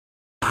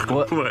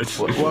What's Online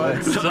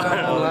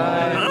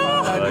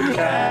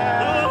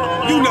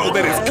podcast? You know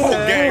that it's Coke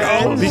Gang,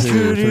 ho. Be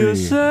true to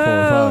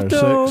yourself,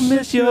 don't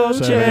miss your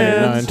 7, 8, 9,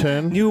 chance.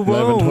 10, You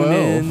 11, won't 12,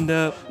 end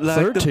up like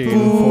 13, the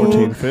fool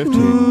 14, 15,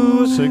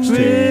 who 16,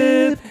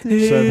 ripped 17,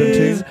 18,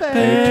 his 19, 20,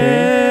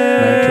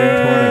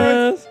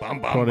 pants.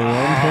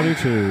 21,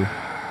 22,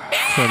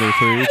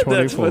 23, 24.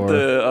 That's what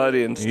the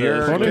audience You're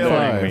does.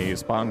 25. killing me,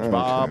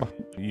 SpongeBob.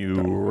 You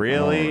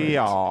really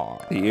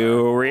are.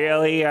 You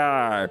really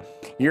are.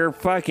 You're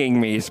fucking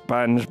me,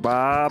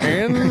 SpongeBob.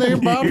 In the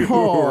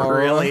butthole. You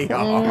really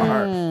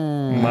are.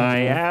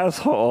 My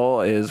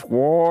asshole is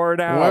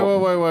worn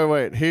out.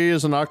 Wait. He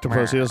is an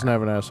octopus. He doesn't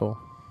have an asshole.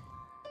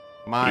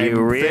 My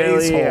You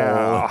really face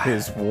are. hole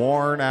is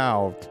worn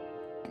out.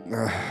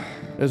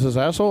 Is his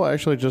asshole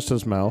actually just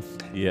his mouth?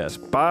 Yes.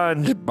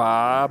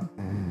 SpongeBob.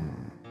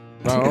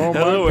 Oh,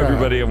 Hello, my God.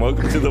 everybody, and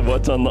welcome to the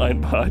What's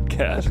Online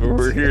podcast, where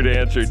we're here to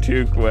answer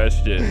two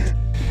questions.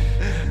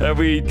 Have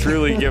we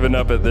truly given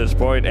up at this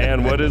point,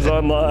 and what is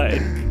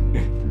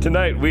online?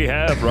 Tonight, we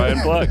have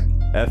Ryan Pluck.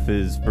 F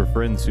is for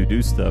friends who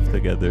do stuff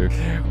together.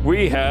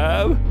 We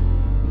have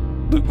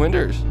Luke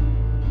Winters.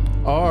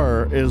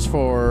 R is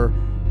for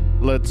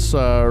let's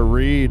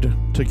read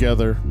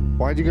together.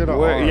 Why'd you go to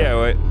Wait, R?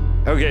 yeah, wait.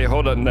 Okay,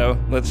 hold on. No,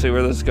 let's see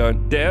where this is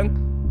going. Dan,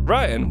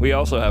 Ryan, we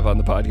also have on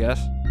the podcast.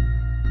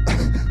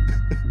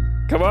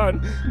 Come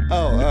on.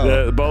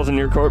 Oh. The ball's in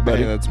your court,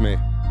 buddy. Hey, that's me.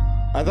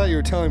 I thought you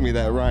were telling me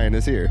that Ryan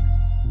is here.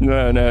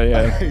 No,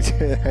 yeah. I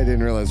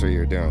didn't realize what you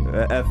were doing.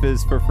 F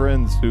is for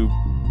friends who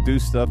do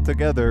stuff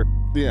together.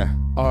 Yeah.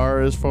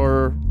 R is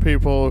for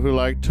people who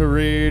like to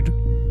read.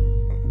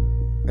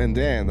 And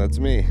Dan, that's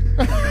me.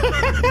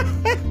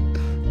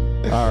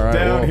 All right.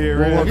 Down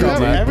here in work the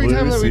on that. Every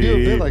time that we do a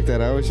Blue bit Sea. like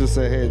that, I always just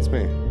say, hey, it's me.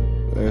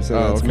 I say,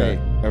 Oh, that's okay.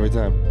 me. Every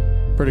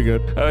time. Pretty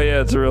good. Oh,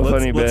 yeah, it's a real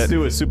funny Let's bit.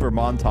 do a super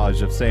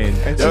montage of saying,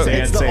 It's, just,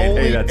 Dan it's the saying,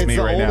 only, hey, that's it's me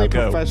the right now, only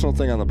go. professional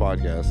thing on the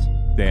podcast.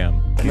 Damn.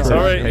 No. All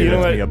right, Hey, you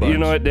know that's me a what? bunch. You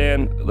know what,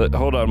 Dan?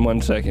 Hold on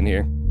one second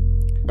here.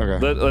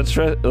 Okay.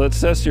 Let's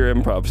test your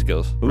improv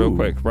skills real Ooh.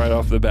 quick, right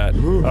off the bat.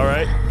 Ooh. All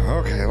right?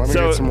 Okay, let me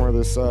So- get some more of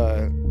this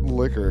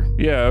liquor.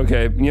 Yeah.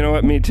 Okay. You know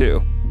what? Me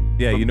too.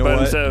 Yeah, you know but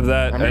what? instead of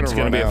that, I'm gonna it's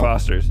gonna run be a out.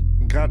 Foster's.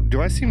 God,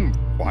 do I seem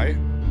quiet?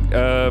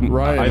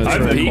 Ryan I is think I'm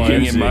the very peeking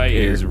quiet. in my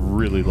music ear. is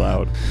really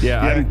loud.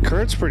 Yeah, Yeah,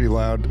 Kurt's pretty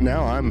loud.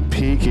 Now I'm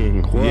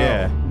peaking. Wow.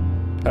 Yeah.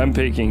 I'm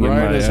peeking in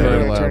Ryan my is I'm very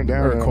gonna loud. turn it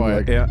down Or and I'm quiet.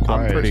 like, Yeah, I'm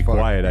quiet pretty as fuck.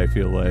 quiet, I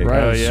feel like.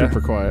 Ryan Oh, is yeah?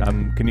 super quiet.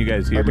 Can you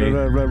guys hear me?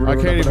 I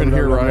can't even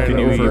hear Ryan Can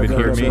you over even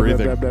hear Kurt's me?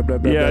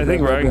 breathing. Yeah, I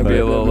think Ryan can be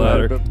a little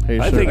louder. He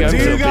I should think be. I'm Do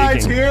still you guys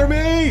peeking. hear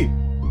me?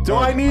 Do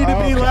I need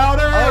to be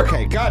louder?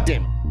 Okay,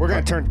 goddamn. We're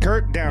gonna turn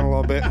Kurt down a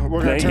little bit. We're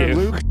gonna Thank turn you.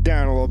 Luke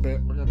down a little bit.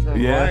 We're gonna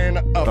turn Ryan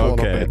up a little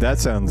Okay, bit. that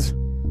sounds.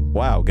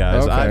 Wow,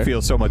 guys, I Okay.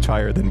 feel so much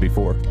higher than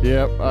before.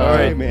 Yep. All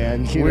Hey right.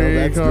 man, you We know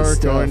that's the are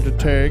stuff. going to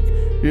take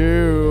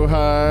you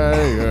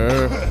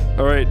higher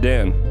All right,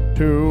 Dan.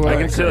 to. I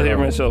can still hear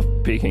myself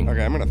peeking.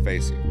 Okay, I'm gonna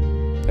face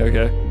you.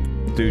 Okay.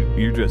 Dude,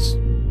 you're just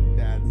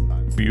Dad's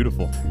time.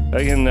 beautiful.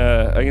 I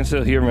can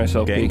still hear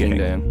myself Gang, peeking,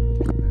 gang.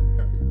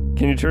 Dan.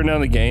 Can you turn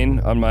down the gain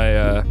on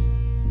my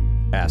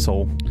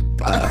Asshole.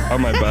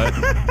 on my butt?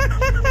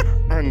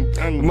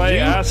 And My you-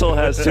 asshole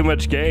has too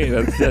much gain.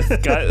 It's just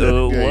got a Yeah, you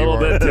little are-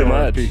 bit you too are a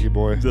much. Peaky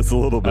boy. Just a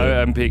little bit.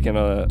 I'm peeking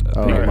on a.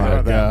 Oh peeking my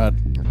on God.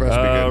 Rest be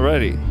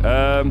good.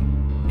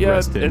 Alrighty. Yeah,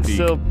 Rest in it's peak.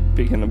 still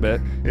peaking a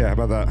bit. Yeah, how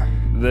about that?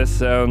 This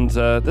sounds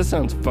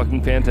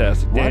fucking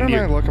fantastic. Why Dan, don't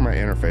I you- look at my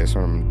interface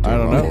when I'm doing I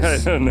don't know. I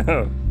levels? don't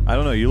know. I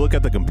don't know. You look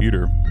at the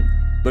computer.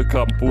 The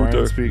computer.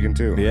 Ryan's speaking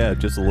too. Yeah,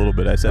 just a little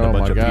bit. I said Oh a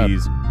bunch my of God.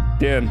 P's.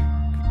 Dan,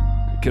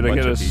 could I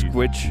Bunch get a of P's.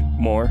 squitch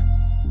more?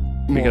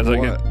 More Because I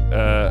what? get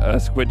a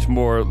squitch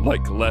more,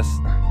 like less.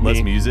 Less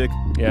me. music.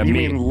 Yeah, You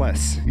me. mean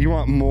less? You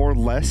want more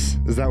less?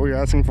 Is that what you're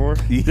asking for?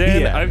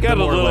 Dan, yeah, I've got the a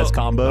more or little less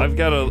combo. I've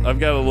got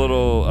a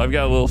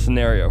little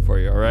scenario for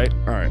you. All right.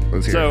 All right,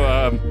 let's hear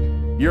So,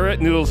 it. you're at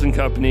Noodles and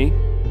Company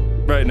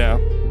right now.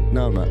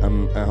 No, I'm not.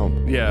 I'm at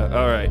home. Yeah.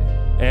 All right.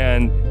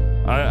 And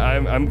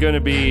I'm gonna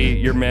be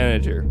your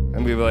manager. I'm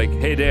gonna be like,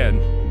 hey Dan,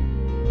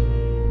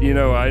 you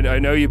know I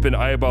know you've been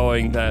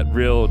eyeballing that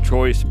real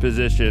choice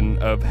position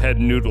of head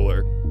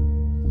noodler.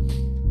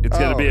 It's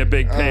gonna be a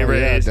big pay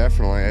raise. Yeah,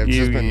 definitely. It's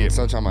You- just been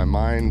such on my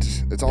mind.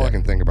 It's all I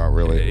can think about,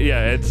 really.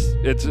 Yeah,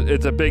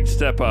 it's a big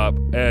step up,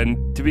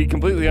 and to be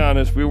completely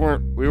honest, we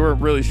weren't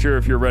really sure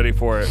if you're ready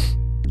for it.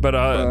 But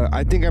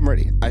I think I'm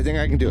ready. I think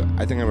I can do it.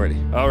 I think I'm ready.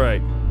 all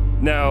right,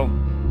 now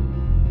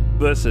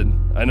listen.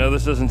 I know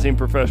this doesn't seem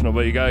professional,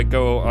 but you gotta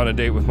go on a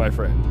date with my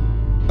friend.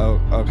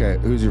 Oh, okay.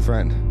 Who's your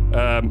friend?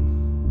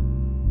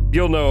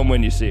 You'll know him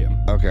when you see him.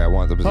 Okay, I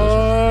want the position.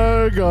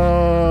 Hi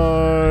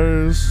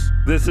guys.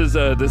 This is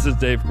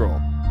Dave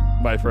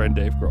Grohl, my friend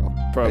Dave Grohl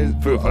from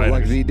Foo Fighters.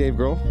 Like the Dave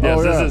Grohl? Yes,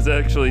 Oh, yeah. this is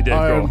actually Dave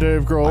I am Grohl.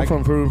 Dave Grohl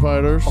from Foo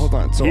Fighters. Hold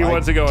on. So He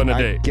wants to go on a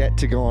I date. get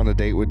to go on a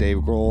date with Dave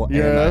Grohl. And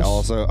I Yes.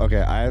 also,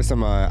 okay, I have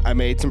some, I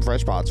made some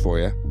fresh pots for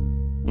you.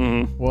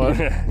 Mm-hmm. What?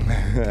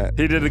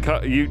 He did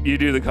the you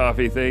do the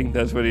coffee thing.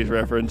 That's what he's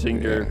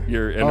referencing.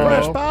 Your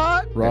internet.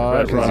 Oh, right,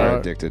 That's Because you're right.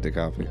 addicted to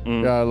coffee.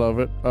 Mm. Yeah, I love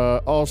it.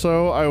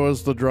 Also, I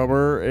was the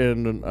drummer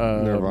in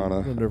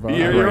Nirvana. Nirvana.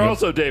 You're Right.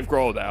 also Dave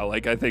Grohl now.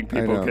 Like I think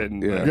people know,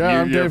 can. yeah.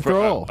 Yeah, I'm you're Dave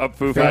Grohl. Up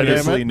Foo God damn Fighters.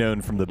 it. Famously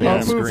known from the I'm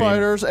band Foo Scream.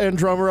 Fighters and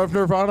drummer of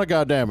Nirvana.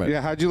 God damn it!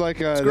 Yeah, how'd you like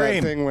that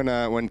Scream. thing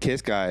when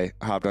Kiss guy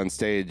hopped on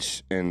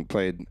stage and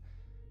played?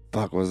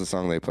 Fuck, what was the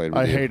song they played?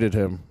 With I you? hated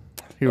him.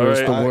 He All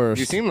was right. the worst.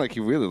 You seemed like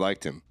you really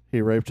liked him.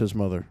 He raped his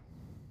mother.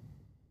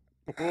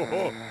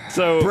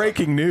 So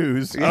Breaking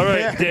news. all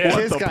right, Dan.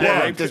 Kiss guy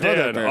Dan, raped his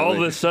mother, Dan, all of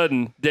apparently. a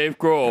sudden, Dave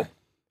Grohl,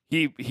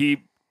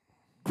 he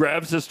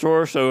grabs his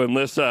torso and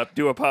lifts up.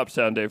 Do a pop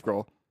sound, Dave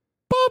Grohl.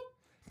 Pop.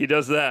 He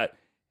does that,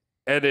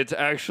 and it's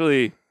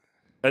actually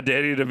a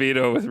Danny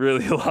DeVito with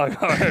really long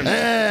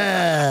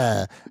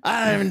arms.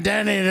 I'm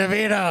Danny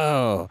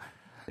DeVito,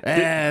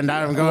 and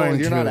I'm Well, going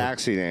you're to. not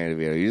actually Danny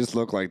DeVito. You just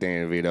look like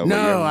Danny DeVito. but you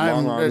no, have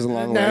I'm long arms and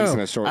long no, legs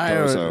and a short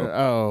torso.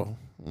 Oh.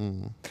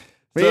 Mm.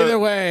 But So- either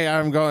way,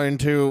 I'm going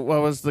to.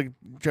 What was the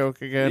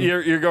joke again?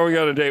 You're going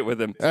on a date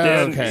with him. Oh,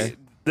 Dan, okay.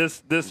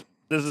 This is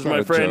not my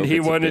a friend. joke, He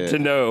it's a wanted bit. to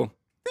know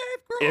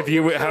if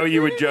how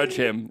you would judge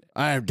him.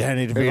 I'm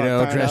Danny I DeVito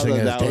find dressing out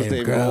as that was Dave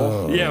Dave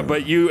Grohl. Grohl. Yeah,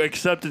 but you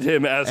accepted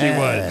him as he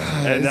was,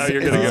 and now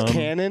you're is gonna this go.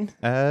 canon?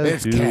 As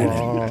It's do canon.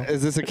 all.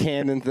 Is this a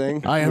canon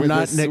thing? I am with not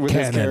this, Nick with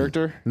Cannon. this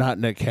character. Not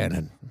Nick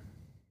Cannon.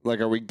 Like,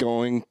 are we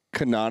going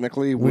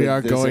canonically? We with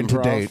are this going to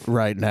improv? date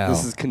right now.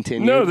 This is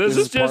continued. No, this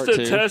is just part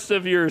a two? test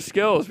of your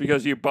skills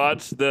because you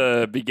botched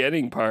the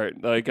beginning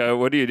part. Like,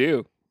 what do you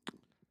do?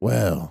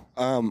 Well,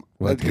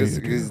 What do you Because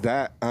do?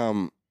 that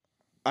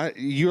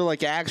you're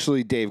like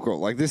actually Dave Grohl.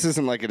 Like, this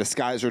isn't like a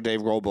disguise or Dave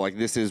Grohl, but like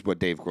this is what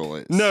Dave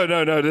Grohl is. No.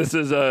 This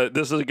is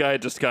a guy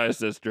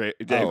disguised as Dave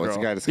Grohl. it's a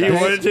guy He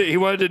disguised.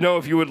 wanted to know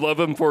if you would love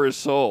him for his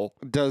soul.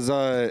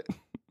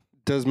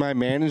 Does my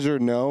manager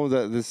know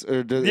that this?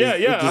 Or does, Yeah,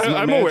 does my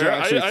I'm manager aware.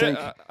 actually think-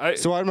 I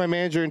so why did my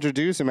manager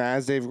introduce him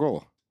as Dave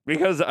Grohl?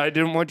 because I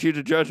didn't want you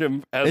to judge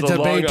him as it's a a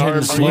long bait arm.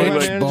 and Are you my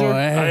switch, manager? boy.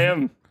 I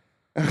am.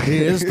 He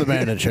is the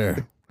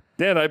manager.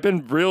 Dan, I've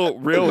been real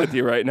with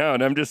you right now,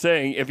 and I'm just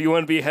saying, if you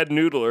want to be head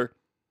noodler,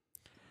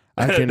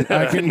 I can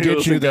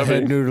Noodles get you and the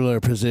head company.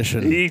 noodler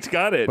position, he's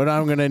got it. but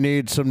I'm gonna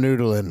need some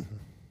noodling.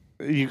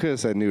 You could have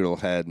said noodle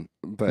head,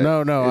 but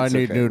No, I it's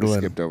need okay. We noodling.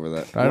 skipped over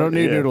that. I don't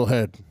need Yeah. noodle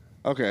head.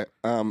 Okay.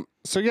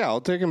 So yeah, I'll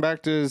take him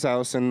back to his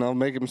house and I'll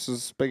make him some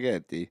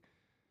spaghetti.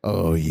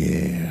 Oh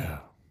yeah.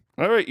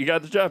 All right, you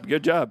got the job.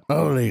 Good job.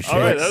 Holy shit. All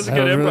right, that was a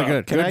good really improv.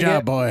 good. Can Good I job,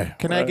 get- boy.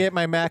 Can I get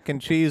my mac and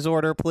cheese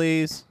order,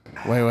 please?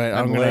 Wait.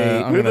 I'm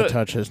late. I'm Who gonna the-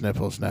 touch his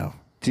nipples now.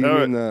 Do you Oh,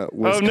 mean the Oh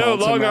Wisconsin no,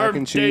 long mac arm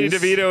and Danny cheese?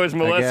 DeVito is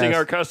molesting guess.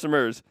 our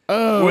customers.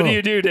 Oh. What do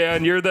you do,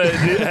 Dan? You're the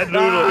head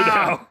noodler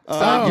now.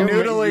 Stop you're-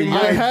 noodling you're-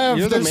 I have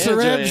you're the manager,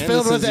 syringe and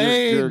filled this with is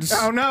your AIDS.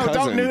 Oh no! cousin.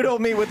 Don't noodle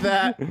me with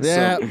that.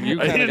 Yeah. So you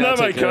He's kinda not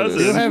gotta my take care of cousin.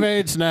 this. You have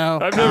AIDS now.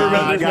 I've never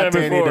met I this got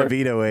man Danny before.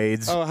 DeVito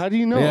AIDS. Oh, how do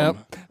you know Yep.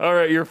 him? All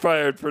right, you're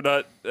fired for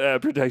not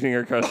protecting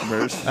our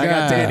customers. I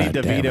got Danny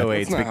God damn DeVito it.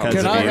 AIDS That's not how because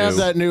Can of I you. have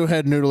that new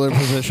head noodler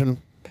position?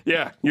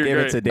 Yeah, you're Give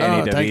great. it to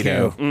Danny Oh, thank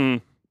DeVito.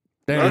 Mm.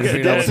 Danny Okay,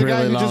 DeVito that's with The guy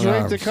really who just long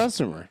raped the arms.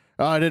 customer.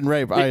 Oh, I didn't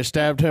rape. I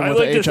stabbed him I with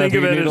like an to think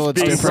HIV of it needle. as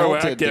It's being different.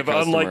 Assaulted the proactive,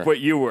 unlike customer. what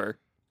you were.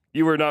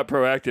 You were not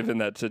proactive in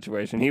that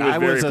situation. He was I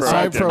very was proactive.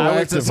 I assaulted. I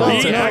was proactive.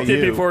 assaulted He by acted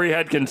you. before he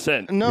had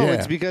consent. No, Yeah.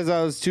 it's because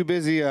I was too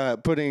busy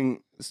putting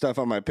stuff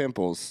on my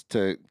pimples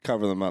to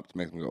cover them up to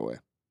make them go away.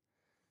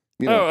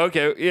 You know, Oh,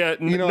 okay. Yeah,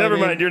 You know what never I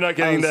mean? mind. You're not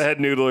getting I was- the head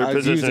noodler I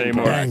was position using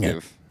anymore. Dang it.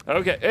 proactive.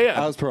 Okay. I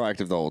Yeah. was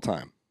proactive the whole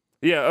time.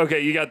 Yeah.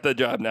 Okay. You got the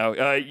job now.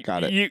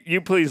 Got it.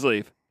 You please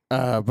leave.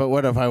 But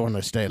what if I want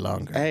to stay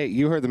longer? Hey,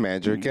 you heard the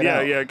manager. Get yeah.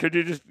 out. Yeah. Could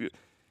you just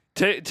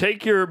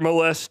take your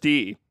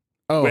molestee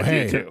Oh, with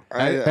hey. you too?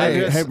 Hey,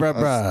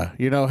 bruh.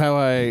 You know how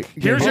I...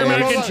 Here's your Hold on,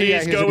 mac hold and on. Yeah, cheese.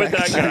 here's Go your with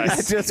mac that and guy.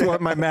 I just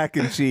want my mac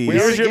and cheese. We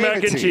Here's already your gave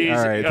mac it and to you. cheese.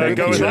 All right, Go thank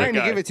We with were that trying to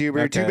guy. give it to you, but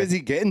you're too Okay. busy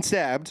getting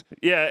stabbed.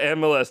 Yeah, and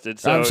molested.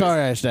 So I'm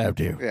sorry I stabbed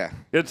you. Yeah.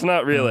 It's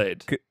not real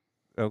AIDS.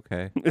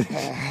 Okay. It's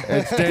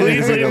Danny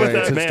Please leave DeVito with AIDS.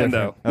 that It's man, different.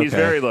 though. He's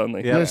Okay. very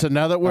lonely. Yeah. Listen,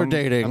 now that we're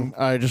dating,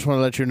 I just want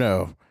to let you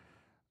know,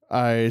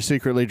 I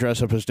secretly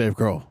dress up as Dave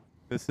Grohl.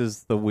 This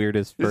is the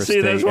weirdest first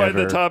See, that's date why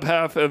ever. the top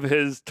half of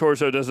his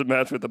torso doesn't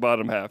match with the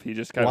bottom half. He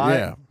just kind of.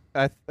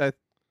 Why? Yeah.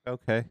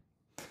 Okay.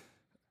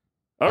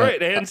 All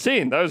right, and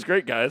scene. That was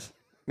great, guys.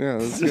 Yeah,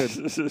 that's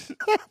good.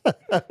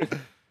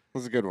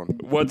 That's a good one.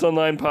 What's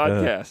Online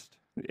podcast.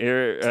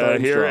 Here,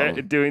 Starting here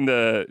strong.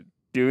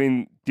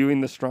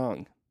 doing the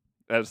strong,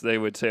 as they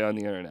would say on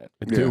the internet.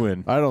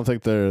 Doing. I don't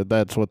think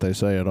that's what they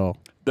say at all.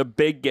 The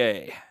big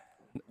gay.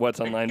 What's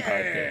Online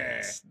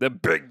podcast. The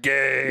big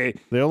gay.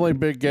 The only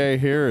big gay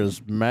here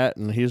is Matt,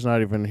 and he's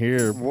not even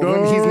here.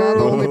 Well, then he's not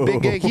the only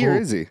big gay here,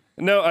 is he?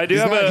 No, I do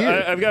He's have not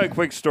here. I've got a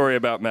quick story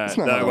about Matt That's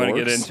not that I how want it to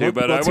get works. into,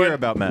 but Let's I hear want.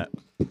 about Matt.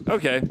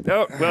 Okay.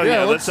 Oh, well,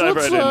 yeah. Let's dive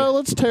right in.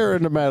 Let's tear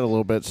into Matt a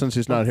little bit since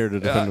he's not here to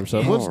defend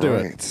himself. Let's do it.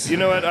 Alright. You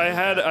know what? I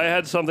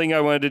had something I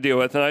wanted to deal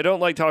with, and I don't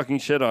like talking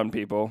shit on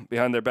people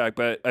behind their back,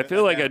 but I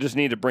feel like I just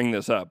need to bring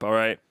this up. All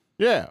right.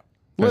 Yeah.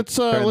 Let's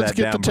Turn let's that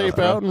get the down, tape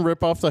brother. out and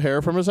rip off the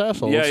hair from his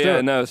asshole. Yeah, Let's do yeah,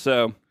 it. no.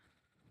 So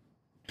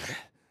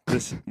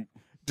this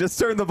Just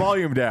turn the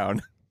volume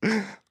down.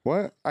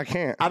 What? I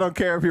can't. I don't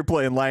care if you're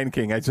playing Lion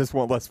King. I just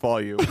want less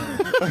volume.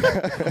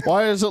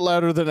 Why is it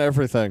louder than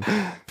everything?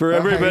 for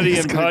everybody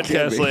he's in gonna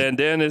kill podcast me. land,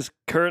 Dan is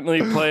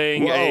currently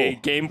playing a Whoa.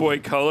 Game Boy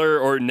Color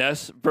or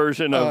NES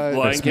version of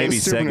Lion it's King. maybe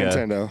Super Sega.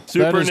 Nintendo.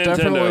 Super That is Nintendo.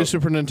 definitely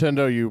Super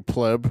Nintendo, you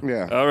pleb.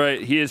 Yeah. All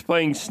right, he is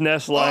playing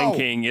SNES Lion Oh.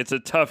 King. It's a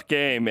tough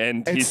game,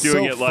 and It's he's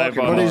doing so it live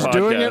fucking on But the he's podcast.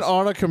 doing it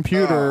on a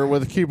computer Ah.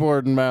 with a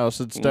keyboard and mouse.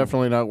 It's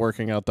definitely not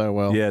working out that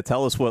well. Yeah,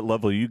 tell us what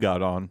level you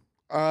got on.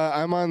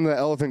 I'm on the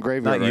Elephant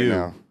Graveyard Not right you.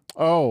 now.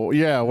 Oh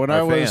yeah, when I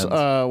Our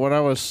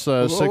was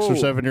fans. 6 or Whoa.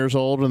 7 years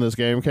old when this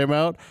game came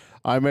out,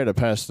 I made it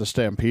past the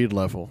Stampede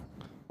level.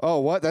 Oh,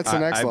 what? That's the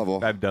next I've, level.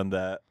 I've done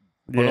that,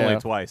 but Yeah. only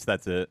twice.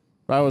 That's it.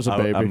 I was a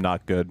baby. I'm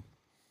not good.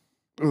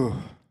 Ooh.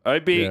 I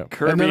beat Yeah.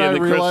 Kirby And then and I the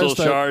Crystal realized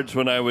that- Shards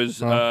when I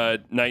was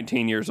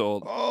 19 years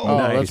old. Oh,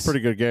 Nice. that's a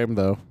pretty good game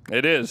though.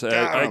 It is. I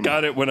Damn.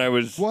 got it when I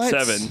was What?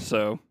 7,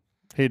 so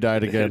He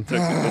died again.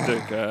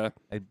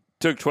 it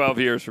took 12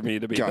 years for me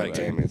to beat God that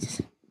damn game. it.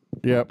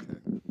 Yep.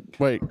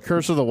 Wait,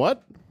 Curse of the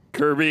what?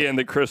 Kirby and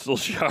the Crystal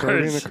Shards.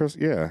 Kirby and the Curse.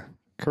 Yeah.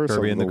 Curse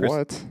Kirby of and the the Crys-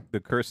 what? The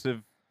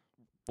cursive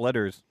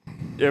letters.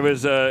 It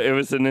was a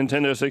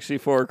Nintendo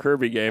 64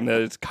 Kirby game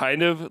that is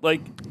kind of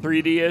like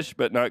 3D-ish,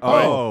 but not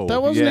quite. Oh,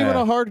 That wasn't yeah. even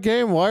a hard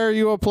game. Why are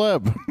you a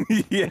pleb?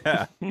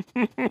 Yeah.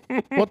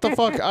 What the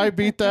fuck? I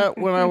beat that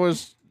when I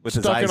was With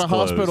his stuck in eyes a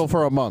closed. hospital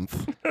for a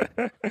month.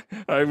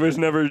 I was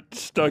never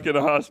stuck in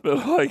a hospital,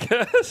 I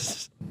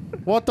guess.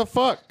 What the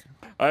fuck?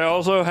 I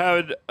also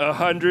had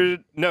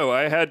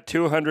I had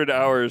 200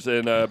 hours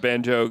in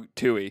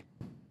Banjo-Tooie.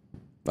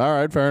 All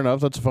right, fair enough.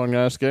 That's a fun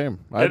ass game.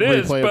 I'd It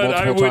is, replay but it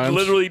I multiple would times.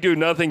 literally do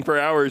nothing for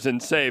hours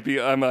and save.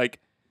 I'm like,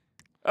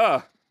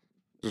 Just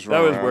that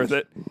run was around. worth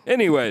it.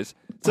 Anyways,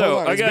 so Hold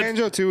on, I is got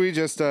Banjo-Tooie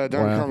just Donkey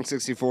Wow. Kong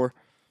 64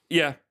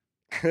 yeah,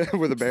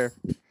 with a bear?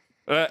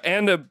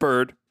 and a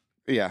bird.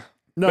 Yeah.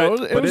 No, but- it was,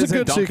 But a isn't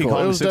good Donkey sequel.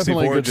 Kong It was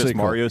definitely a 64 good just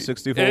sequel. Mario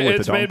 64 with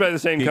It's the made by the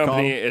same Donkey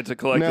company. Kong? It's a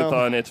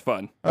collectathon. It's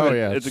fun. Oh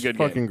yeah, it's a good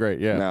fucking game. great.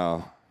 Yeah,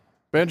 No.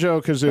 Banjo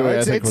Kazooie. No, I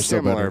it's think was still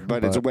similar,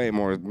 better, but it's way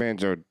more.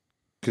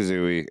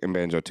 Banjo-Kazooie and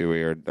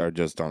Banjo-Tooie are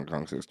just Donkey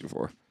Kong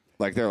 64.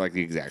 Like, they're like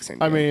the exact same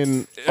I game.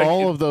 mean,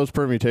 all of those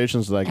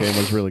permutations of that game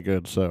was really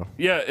good. So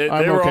Yeah,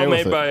 I'm they were okay all with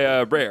made it.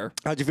 by Rare.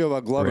 How'd you feel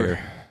about Glover?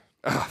 Rare.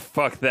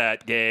 Fuck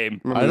that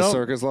game. Remember I the don't-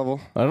 circus level?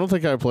 I don't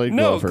think I played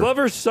No, Glover.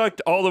 Glover sucked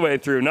all the way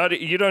through.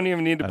 You don't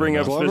even need to bring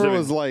up Glover specific.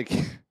 was like,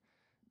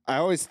 I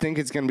always think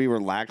it's going to be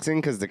relaxing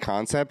because the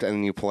concept, and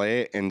then you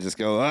play it and just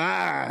go,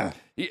 ah.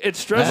 It's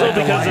stressful Like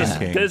the because Lion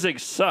the King.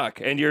 physics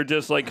suck, and you're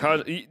just like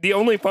the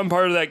only fun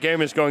part of that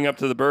game is going up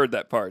to the bird.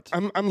 That part.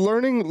 I'm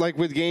learning, like,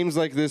 with games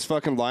like this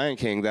fucking Lion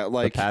King, that,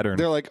 like, pattern.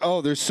 they're like,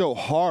 oh, they're so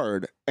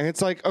hard. And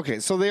it's like, okay,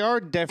 so they are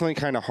definitely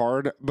kind of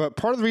hard, but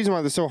part of the reason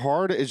why they're so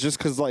hard is just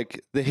because,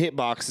 like, the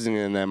hitboxing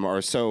in them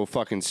are so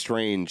fucking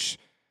strange.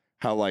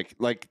 How,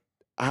 like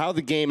how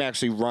the game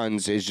actually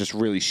runs is just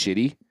really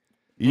shitty.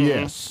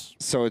 Yes.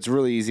 So it's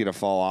really easy to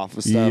fall off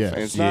of stuff. Yes.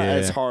 And it's not Yeah.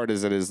 as hard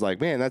as it is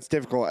like, man, that's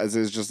difficult as it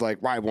is just like,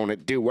 why won't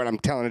it do what I'm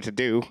telling it to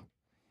do?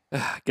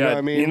 God, what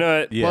I mean? you know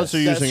what? Yes. Plus,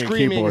 you're That using a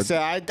screaming, keyboard. say,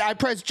 I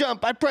press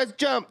jump,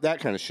 that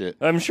kind of shit.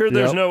 I'm sure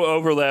there's Yep. no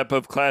overlap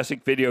of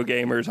classic video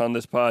gamers on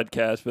this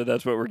podcast, but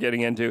that's what we're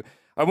getting into.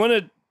 I want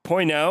to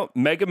point out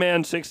Mega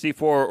Man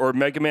 64 or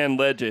Mega Man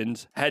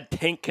Legends had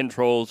tank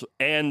controls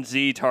and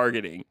Z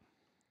targeting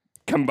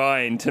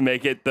combined to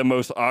make it the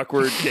most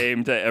awkward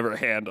game to ever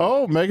handle.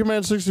 Oh, Mega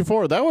Man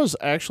 64. That was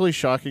actually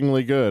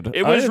shockingly good.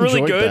 It was I really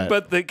enjoyed good, that.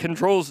 but the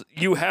controls,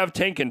 you have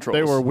tank controls.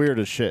 they were weird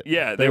as shit.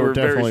 Yeah, they they were were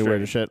very definitely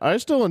weird strange. as shit. I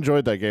still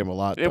enjoyed that game a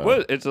lot.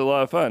 though. It's a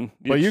lot of fun.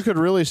 But you could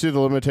really see the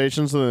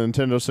limitations of the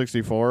Nintendo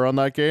 64 on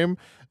that game.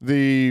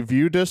 The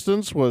view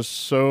distance was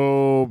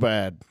so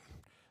bad.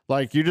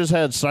 Like, you just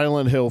had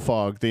Silent Hill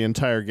fog the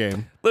entire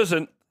game.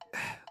 Listen,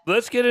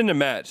 let's get into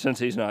Matt since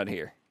he's not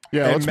here.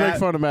 Yeah, And let's Matt- make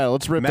fun of Matt.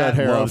 Let's rip Matt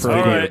that hair off loves real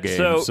All video quick. right, games,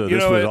 so so you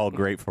this know was what? all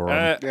great for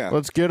him. Yeah.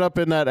 Let's get up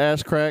in that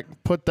ass crack,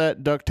 put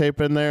that duct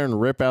tape in there,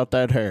 and rip out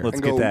that hair. Let's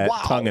and get go, that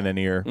wow. tongue in an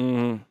ear.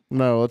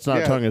 No, let's not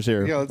Yeah, tongue his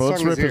ear. yeah, let's But let's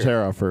tongue his rip his ear.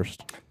 hair off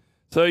first.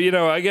 So,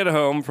 I get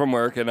home from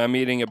work and I'm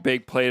eating a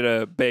big plate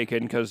of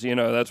bacon because,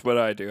 that's what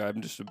I do. I'm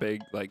just a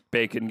big,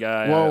 bacon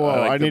guy. Whoa, I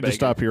like I the need to bacon.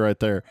 stop you right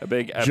there. A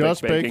big epic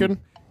Just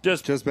bacon?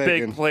 Just bacon.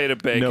 big plate of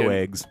bacon. No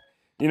eggs.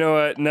 You know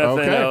what? Nothing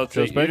Okay, else.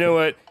 just You bacon. know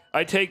what?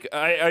 I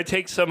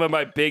take some of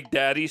my Big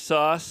Daddy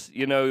sauce.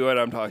 You know what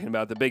I'm talking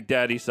about? The Big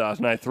Daddy sauce,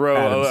 and I throw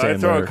Adam a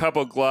Sandler.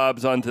 couple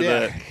globs onto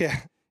Yeah, yeah.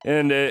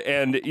 and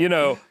it's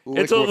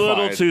a little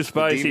Liquefied, too the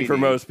spicy for DVD.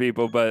 most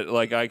people, but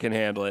like I can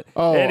handle it.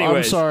 Oh, I'm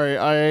Anyways, sorry.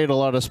 I ate a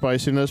lot of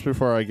spiciness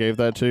before I gave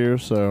that to you,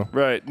 so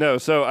Right? No.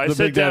 So I the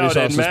sit Big Daddy down sauce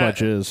and is my Matt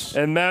jizz.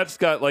 and Matt's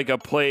got like a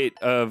plate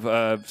of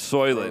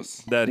Soylent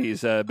Gross. that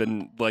he's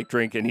been like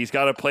drinking. He's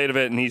got a plate of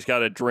it and he's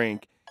got a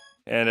drink,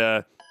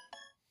 and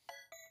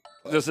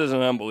this is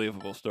an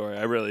unbelievable story.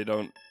 I really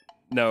don't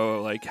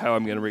know like how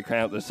I'm gonna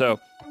recount this. So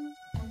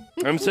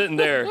I'm sitting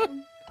there,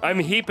 I'm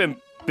heaping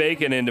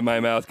bacon into my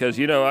mouth because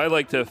I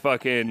like to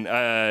fucking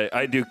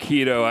I do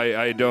keto.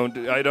 I don't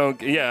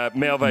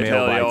male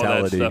vitality, all that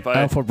vitality. stuff.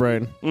 Alpha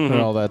brain and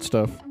all that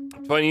stuff.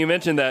 Funny you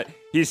mentioned that.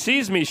 He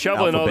sees me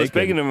shoveling Alpha all this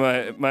bacon.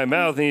 bacon in my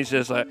mouth, and he's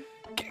just like,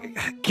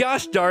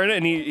 "Gosh darn it!"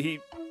 And he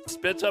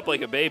spits up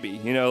like a baby.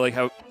 Like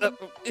how.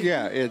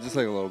 Yeah, just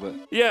like a little bit.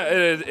 Yeah,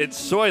 it's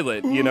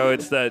Soylent.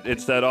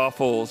 It's that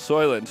awful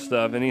Soylent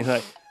stuff. And he's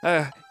like,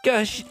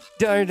 "Gosh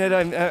darn it!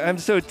 I'm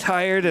so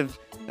tired of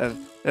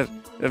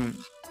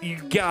you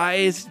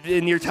guys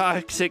and your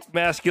toxic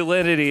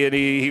masculinity." And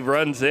he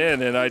runs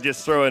in, and I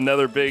just throw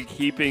another big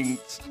heaping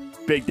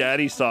Big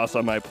Daddy sauce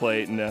on my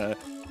plate and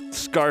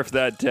scarf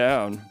that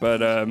down.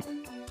 But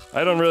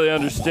I don't really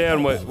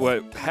understand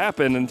what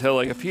happened until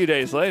like a few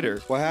days later.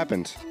 What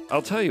happened?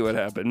 I'll tell you what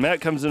happened.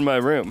 Matt comes in my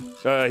room.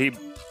 He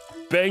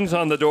bangs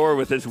on the door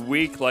with his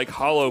weak, like,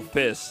 hollow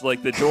fist.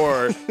 Like, the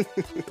door,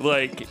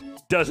 like,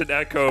 doesn't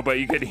echo, but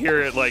you can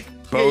hear it, like,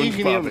 bones you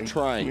can hear him popping.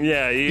 trying.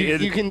 Yeah.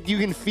 You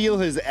can feel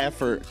his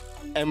effort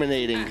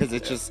emanating because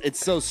it's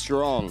so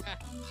strong.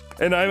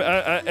 And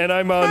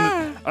I'm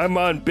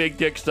on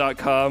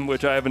BigDicks.com,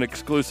 which I have an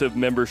exclusive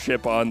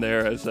membership on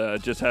there as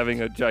just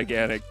having a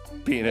gigantic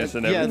penis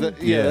and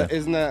everything.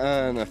 Isn't that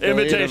an affiliate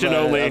Invitation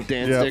only. of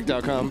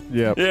DanceDick.com?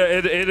 Yep. Yeah,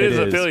 it is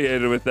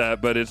affiliated with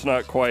that, but it's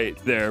not quite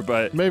there.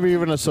 But Maybe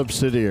even a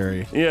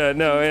subsidiary. yeah,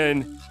 no,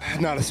 and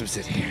Not a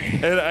subsidiary.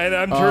 And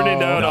I'm turning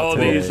down not all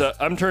today. these.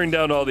 I'm turning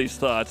down all these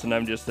thoughts, and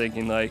I'm just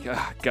thinking like,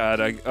 oh, God,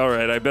 all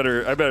right, I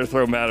better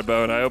throw Matt a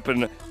bone. I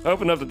open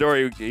up the door.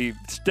 He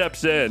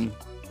steps in.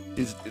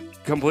 He's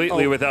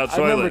completely without I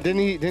remember,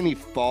 toilet. didn't he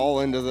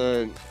fall into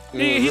the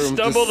He room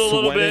stumbled just a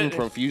little sweating bit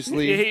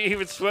profusely? He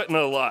was sweating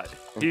a lot.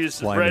 He was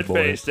Slimy red boy.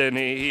 faced, and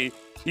he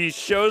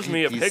shows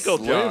me a He pickle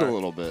slid jar. a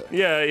little bit.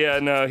 Yeah,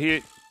 no,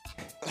 he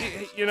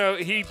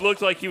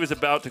looked like he was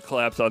about to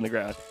collapse on the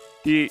ground.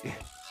 He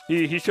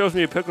shows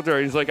me a pickle jar.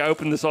 He's like, I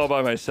opened this all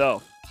by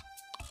myself.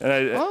 And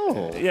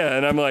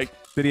and I'm like,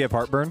 Did he have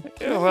heartburn?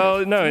 yeah,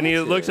 well, no. And he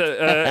looks at,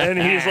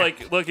 and he's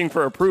like looking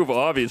for approval,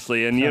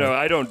 obviously. And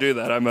I don't do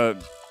that. I'm a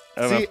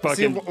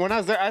fucking. When I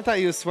was there, I thought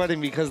he was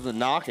sweating because of the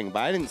knocking, but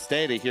I didn't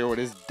stay to hear what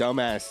his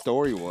dumbass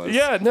story was.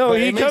 Yeah, no, But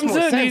he it makes comes more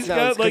in, sense he's now,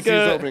 got it's 'cause like he was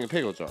a- opening a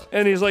pickle jar.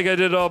 And he's like, I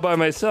did it all by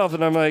myself.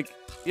 And I'm like,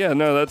 yeah,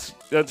 no, that's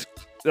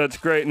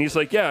great. And he's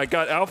like, yeah, I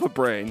got Alpha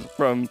Brain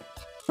from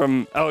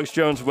Alex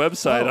Jones'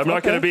 website. Oh, I'm not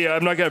okay.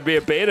 gonna be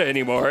a beta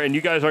anymore, and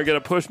you guys aren't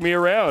gonna push me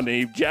around. And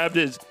he jabbed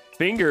his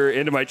finger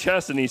into my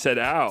chest and he said,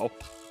 ow.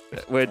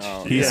 Which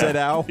He said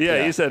ow?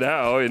 Yeah, he said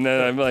ow. And then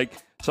I'm like,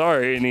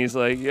 sorry. And he's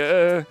like,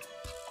 yeah.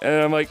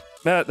 And I'm like,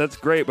 Matt, that's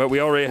great, but we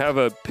already have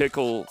a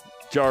pickle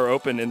jar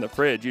open in the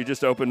fridge. You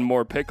just open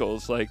more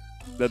pickles. Like,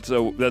 that's a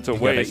You gotta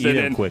waste. eat And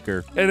him then,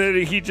 quicker. and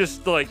then he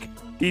just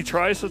he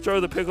tries to throw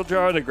the pickle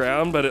jar on the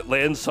ground, but it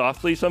lands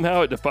softly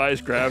somehow. It defies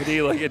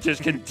gravity. Like, it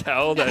just can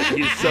tell that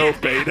he's so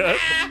beta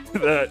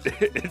that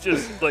it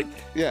just like.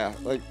 Yeah.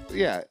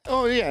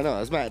 Oh, yeah, no,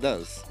 as Matt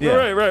does. Yeah.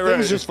 Right.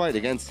 Things just fight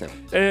against him.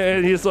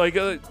 And he's like,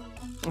 I'm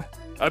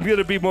going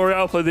to be more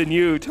alpha than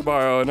you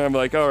tomorrow. And I'm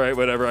like, all right,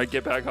 whatever. I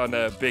get back on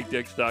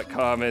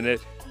BigDicks.com. And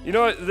you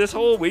know what? This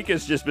whole week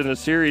has just been a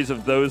series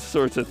of those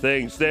sorts of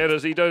things. Dan,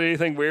 has he done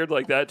anything weird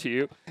like that to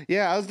you?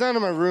 Yeah, I was down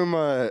in my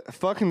room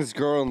fucking this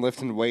girl and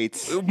lifting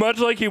weights. Much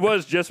like he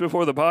was just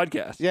before the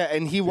podcast. Yeah,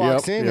 and he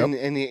walks Yep, in yep.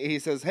 and he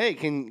says, hey,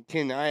 can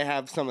I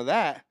have some of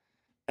that?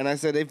 And I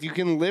said, if you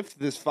can lift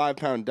this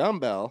 5-pound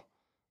dumbbell,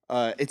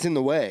 it's in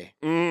the way.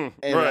 And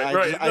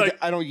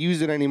I don't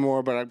use it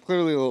anymore, but I'm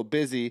clearly a little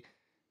busy.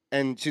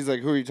 And she's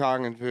like, who are you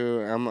talking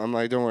to? I'm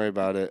like, don't worry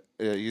about it.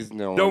 He's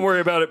no Don't one. worry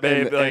about it,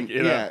 babe.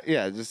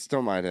 Yeah, just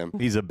don't mind him.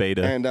 He's a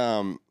beta.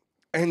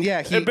 And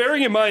yeah, And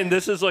bearing in mind,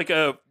 this is like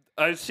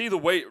I see the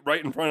weight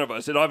right in front of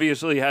us. It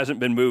obviously hasn't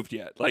been moved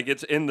yet. Like,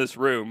 it's in this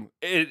room.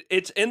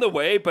 It's in the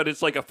way, but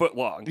it's like a foot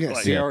long. yeah,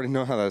 Like, see, I already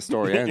know how that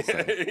story ends. so.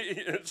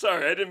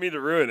 Sorry, I didn't mean to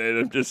ruin it.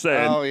 I'm just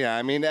saying. Oh yeah,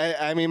 I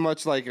mean,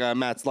 much like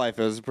Matt's life,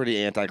 it was a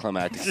pretty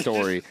anticlimactic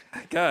story.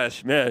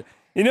 Gosh, man.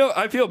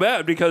 I feel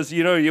bad because,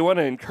 you want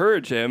to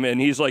encourage him, and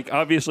he's, like,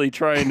 obviously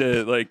trying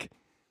to, like,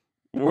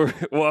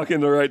 walk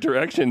in the right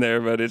direction there,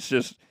 but it's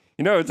just,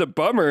 it's a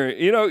bummer.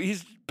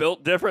 He's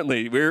built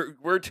differently.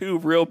 We're two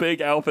real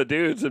big alpha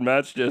dudes, and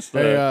Matt's just...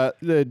 Hey,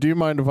 do you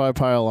mind if I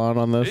pile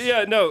on this?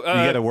 yeah, no. you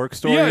got a work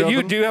story? Yeah, of you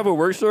him? do have a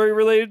work story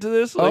related to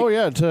this? Like, Oh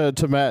yeah,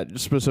 to Matt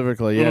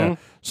specifically, yeah. Mhm.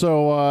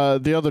 So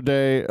the other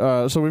day,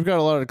 so we've got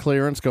a lot of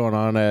clearance going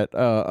on at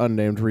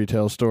unnamed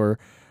retail store.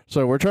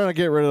 So we're trying to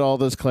get rid of all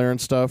this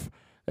clearance stuff.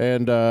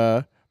 And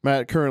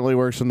Matt currently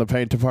works in the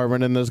paint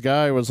department, and this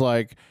guy was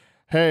like,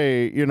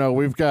 "Hey,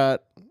 you've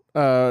got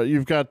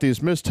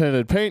these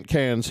mistinted paint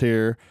cans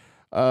here,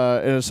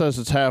 and it says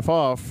it's half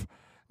off."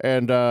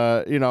 And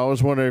I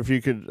was wondering if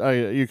you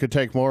could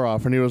take more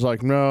off. And he was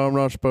like, "No, I'm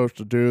not supposed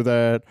to do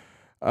that."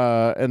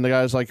 And the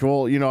guy's like,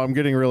 well, I'm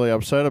getting really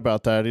upset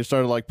about that. He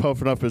started like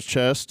puffing up his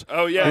chest.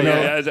 Oh, yeah,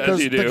 as 'cause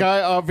you do. The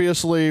guy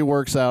obviously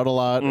works out a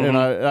lot, and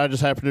I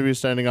just happened to be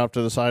standing off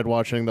to the side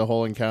watching the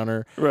whole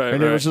encounter. Right,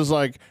 and it was just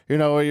like,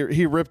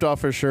 he ripped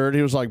off his shirt.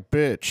 He was like,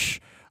 bitch,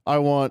 I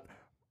want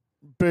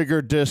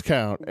bigger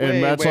discount. And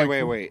Wait, Matt's wait,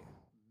 like, wait.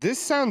 This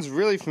sounds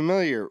really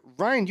familiar.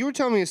 Ryan, you were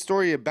telling me a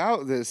story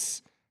about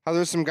this. How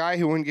there's some guy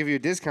who wouldn't give you a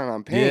discount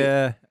on paint.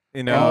 Yeah,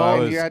 you know, Oh, I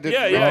and was, you had to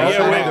Yeah, draw yeah, that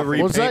yeah, off. wait, to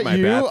repaint was that my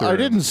you? I bathroom.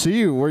 didn't see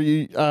you. Were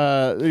you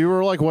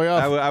were like way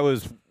off. I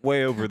was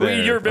way over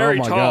there. You're very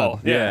my tall.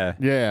 God. yeah.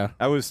 yeah.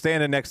 I was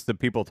standing next to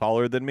people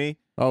taller than me,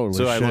 Holy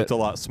so shit. I looked a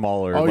lot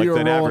smaller. Oh, like you were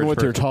an rolling average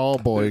with your person. tall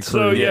boy crew.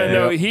 So yeah, Yeah.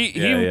 no, Yep. he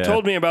Yeah.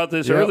 told me about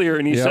this Yep. earlier,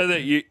 and he Yep. said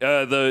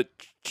that the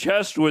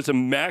chest was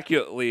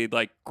immaculately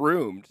like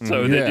groomed.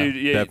 So Yeah, the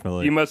dude,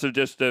 definitely. you must have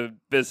just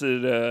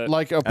visited.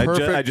 like a I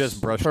perfect,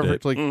 just brushed it.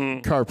 perfectly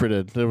Mhm.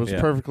 carpeted. It was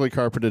Yeah. perfectly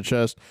carpeted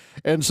chest.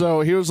 And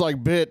so he was like,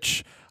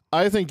 "Bitch,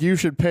 I think you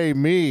should pay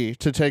me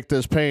to take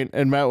this paint."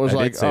 And Matt was I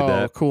like, did say "Oh,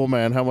 that. cool,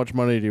 man. How much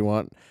money do you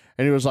want?"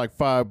 And he was like,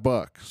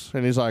 $5.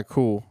 And he's like,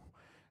 "Cool."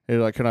 He's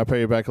like, "Can I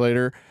pay you back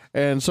later?"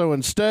 And so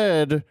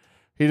instead,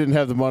 he didn't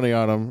have the money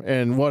on him.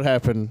 And what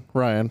happened,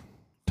 Ryan?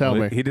 Tell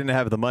Well, me. He didn't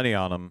have the money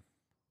on him,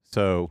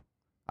 so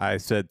I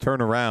said,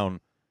 "Turn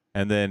around,"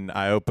 and then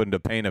I opened a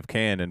paint of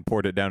can and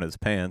poured it down his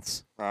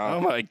pants.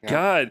 oh my yeah.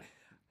 God!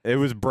 It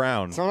was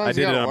brown. Sometimes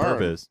I you did it gotta on learn.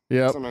 purpose.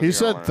 Yep. Sometimes He you gotta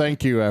said learn.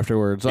 thank you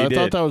afterwards. I did.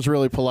 thought that was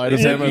really polite of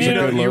You- him as you a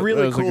know, good he lo-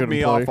 really as a cooled good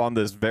me employee. off on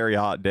this very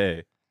hot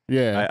day.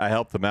 Yeah. I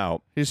helped him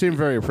out. He seemed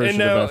very And appreciative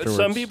now afterwards.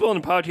 some people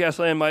in podcast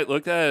land might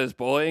look at it as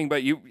bullying,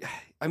 but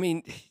I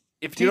mean,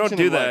 if you don't Teaching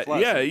do them that, life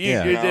yeah, lessons,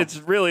 Yeah. you know? it's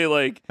really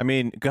like. I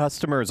mean,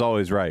 customer is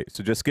always right,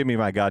 so just give me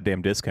my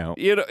goddamn discount.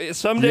 You know,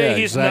 someday Yeah,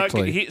 he's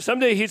exactly. not.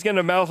 Someday he's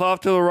gonna mouth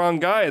off to the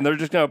wrong guy, and they're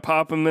just gonna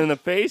pop him in the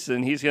face,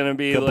 and he's gonna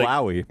be like,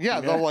 Kablowie. Yeah,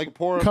 they'll like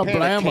pour a pan of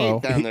Kablamo.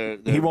 paint down their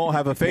He won't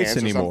have a face pants or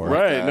something anymore. like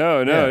right?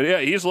 that. No, yeah.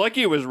 He's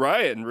lucky it was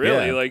Ryan.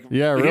 Really, Yeah. like,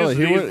 yeah, really.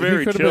 He's He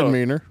very could have chill. been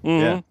meaner.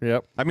 Mhm. Yeah.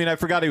 Yep. I mean, I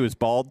forgot he was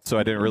bald, so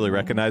I didn't really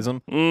recognize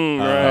him.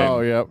 Right.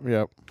 Oh, yep.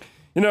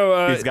 You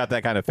know, He's got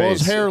that kind of face. Well,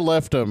 his hair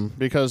left him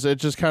because it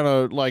just kind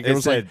of like it It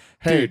was said, like,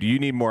 hey, dude, you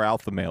need more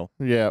alpha male.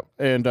 yeah,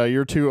 and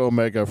you're too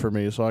omega for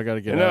me, so I got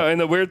to get you know, out. and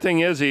the weird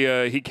thing is,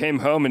 he came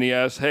home and he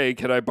asked, "Hey,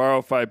 could I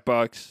borrow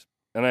 $5?"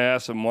 And I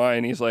asked him why,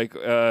 and he's like,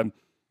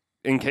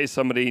 "In case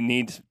somebody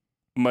needs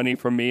money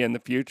from me in the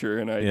future."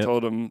 And I Yep.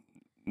 told him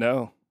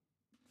no.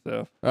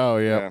 So Oh,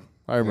 yeah, Yeah.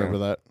 I remember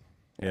that.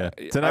 Yeah.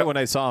 I- Tonight when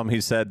I saw him,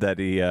 he said that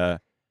he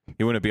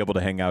wouldn't be able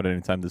to hang out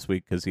anytime this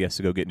week because he has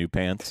to go get new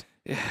pants.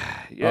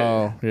 yeah,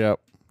 Oh,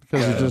 yep,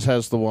 because he just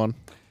has the one,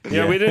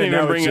 yeah. We didn't Now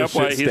even bring it's up just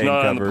why shit he's stain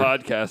not on covered. the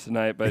podcast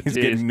tonight. But He's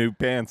geez. getting new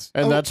pants.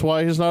 and Oh. that's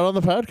why he's not on the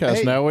podcast.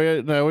 Hey.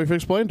 Now we've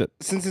explained it.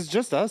 Since it's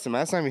just us, and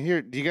Matt's not even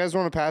here, do you guys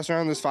want to pass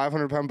around this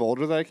 500-pound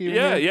boulder that I keep? in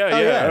yeah, here? yeah,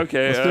 Oh, yeah. yeah.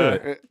 Okay. Let's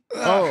do it.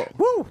 Oh,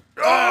 Woo!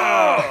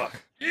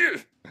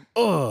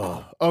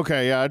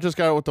 okay, yeah, I just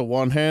got it with the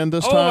one hand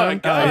this Oh my time.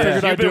 God! I figured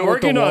You've I'd do been it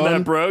with the working on one.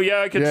 that, bro.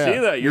 Yeah, I could Yeah. see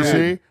that. You You're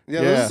see?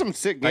 Yeah, those are some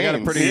sick games. I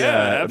got a pretty,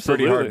 Yeah,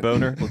 pretty hard absolutely.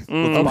 boner. Let's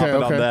Mm. pop Okay, it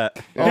on okay. that.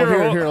 Oh, Here,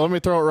 here, hold- here, let me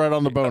throw it right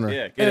on the boner.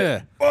 Yeah, get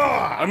it.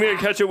 I'm gonna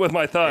catch it with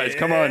my thighs.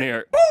 Come on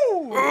here.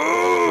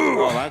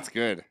 Oh, that's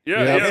good.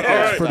 Yeah, Yeah, yeah. that's All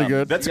right. pretty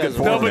good. That's You good guys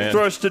form, Pelvic man.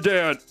 thrust to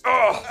Dan.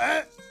 Oh,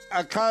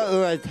 I caught it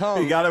with my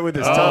tongue. He got it with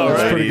his Oh, tongue. right.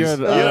 That's pretty ladies.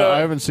 good. Yeah. I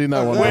haven't seen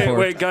that one wait, before.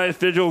 wait, guys.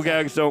 Visual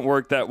gags don't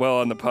work that well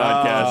on the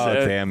podcast.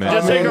 Oh, damn it.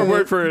 Just take our Oh.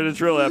 word for it. It's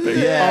real epic.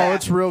 Oh,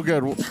 it's real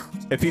good.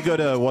 If you go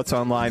to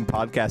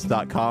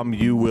whatsonlinepodcast.com,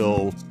 you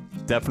will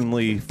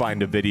definitely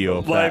find a video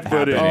of Live that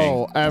footage. happening.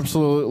 Oh,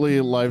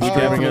 absolutely live Oh,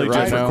 streaming Definitely it right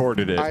just now.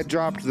 recorded it. I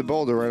dropped the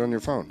boulder right on your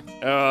phone.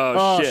 Oh,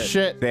 Oh shit.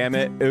 shit! Damn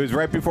it. It was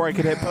right before I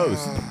could hit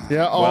post.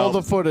 Yeah, all Well,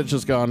 the footage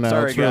is gone now.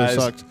 sorry, It's really guys.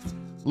 sucked.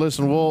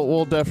 Listen,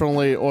 we'll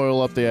definitely oil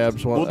up the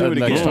abs We'll do it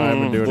next again.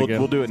 time and do it We'll, again.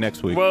 we'll do it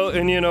next week. Well,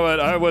 and you know what?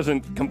 I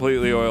wasn't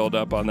completely oiled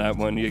up on that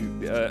one.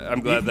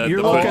 I'm glad that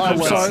You're the Oh, looking footage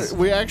I'm is sorry. gone.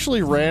 We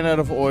actually ran out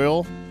of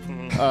oil,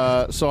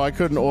 so I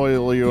couldn't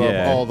oil you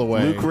up all the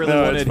way. Luke really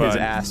No, wanted it's his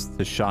fine. ass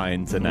to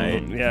shine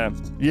tonight. Yeah.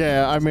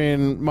 Yeah, I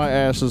mean, my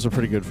ass is a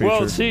pretty good feature.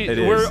 Well, see, It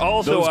is. we're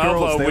also Those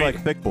girls, alpha. they we,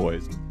 like thick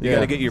boys. You Yeah.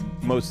 got to get your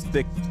most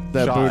thick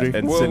That shot booty.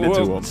 and send it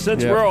to them.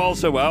 Since Yeah. we're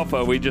also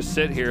alpha, we just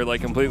sit here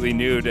like completely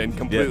nude and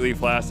completely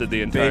flaccid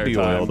the entire Baby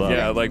time. oiled up.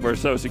 Yeah, like we're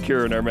so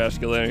secure in our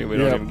masculinity, we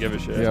Yep. don't even give a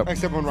shit. Yep.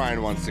 Except when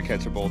Ryan wants to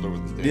catch a boulder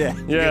with his dick. Yeah.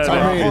 Yeah, It's no.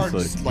 hard, I mean, hard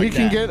obviously. like he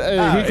can that.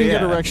 get get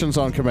yeah. erections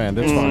on command.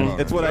 It's fine.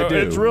 It's what I do.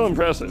 It's real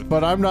impressive.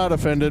 But I'm not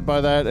offended by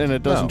that, and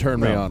it doesn't No,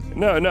 turn me no. on.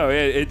 No,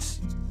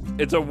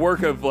 it's a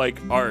work of like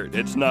art.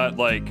 It's not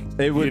like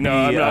It would you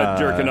know, be, I'm not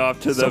jerking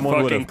off to the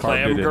someone would fucking have carved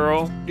clam it in.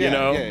 girl. Yeah, you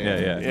know?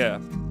 Yeah.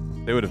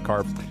 They would have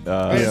carved And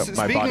my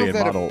Speaking body of and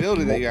that model.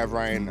 ability that you have,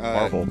 Ryan,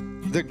 Marvel.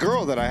 the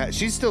girl that I had,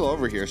 she's still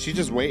over here. She's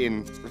just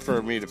waiting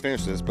for me to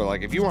finish this. But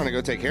like, if you want to go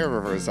take care of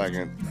her for a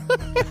second,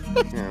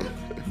 yeah.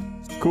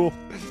 Cool.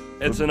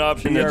 It's an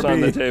option that's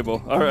on the BRB.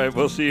 table. All right,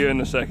 we'll see you in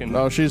a second.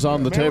 Oh, she's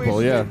on the Maybe we table.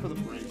 should Yeah, wait for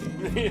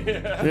the break.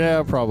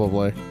 yeah,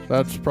 probably.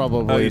 That's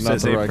probably Oh, you not said the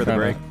save right for the kind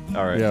break? of.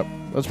 All right. Yep,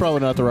 that's probably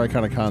not the right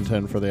kind of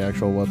content for the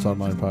actual What's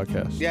Online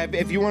podcast. Yeah,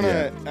 if you want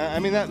to, I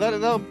mean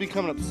that'll be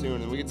coming up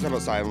soon, and we can step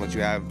outside and let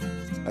you have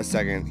a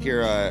second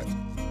here.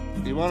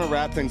 You want to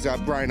wrap things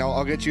up, Brian?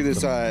 I'll get you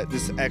this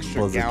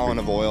extra Close the gallon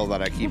of oil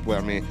that I keep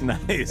with me.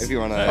 Nice. If you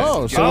want to.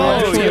 Oh, so we Oh,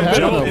 actually you have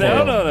jumped enough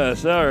down oil. on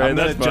us. All right, I'm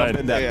gonna that's jump fine.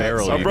 in that Yeah,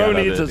 barrel. so Our you bro got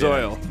of needs it, his yeah.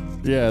 oil.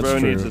 Yeah, it's Bro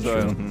true. needs his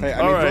oil. Hey, I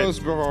All mean, right. bros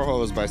before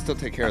hoes, but I still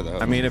take care of the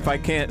hose. I mean, if I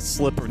can't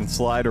slip and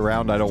slide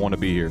around, I don't want to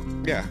be here.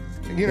 yeah.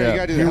 You know, Yeah, you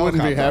gotta do the he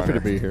wouldn't be helicopter happy on to her.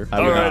 be here. I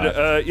All would right,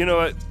 not. you know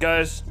what,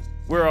 guys?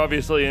 We're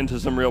obviously into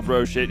some real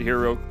bro shit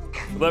here.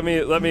 Let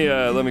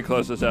me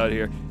close this out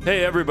here.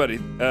 Hey, everybody!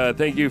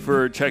 Thank you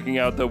for checking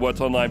out the What's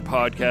Online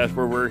podcast,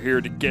 where we're here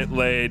to get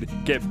laid,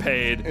 get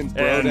paid, And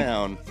bro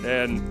down.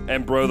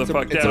 and bro the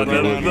fuck it's down. a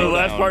bro down, The bro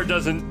last down. part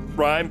doesn't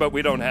rhyme, but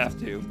we don't have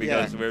to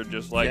because Yeah. we're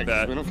just like Yeah, 'cause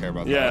that. we don't care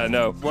about Yeah, that.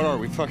 no. What are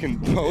we, fucking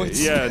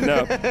poets? Yeah,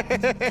 no.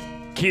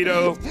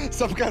 Keto,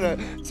 some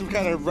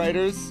kind of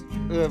writers,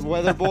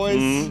 weather boys.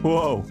 Mm-hmm.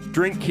 Whoa.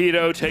 drink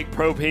keto, take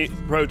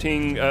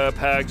protein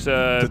packs.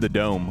 To the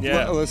dome.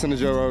 Yeah. Listen to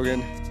Joe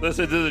Rogan.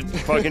 Listen to the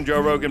fucking Joe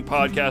Rogan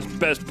podcast,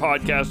 best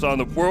podcast on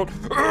the world.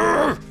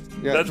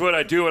 Yeah. That's what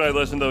I do when I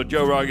listen to the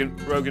Joe Rogan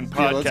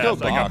podcast. Yeah,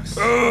 let's go I box.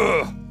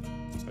 go, "Ugh."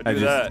 I I do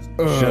just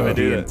that. shove I a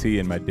do that. DNT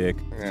in my dick.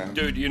 Yeah.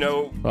 Dude, you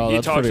know, Oh, he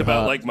that's talks pretty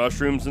about hot. like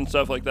mushrooms and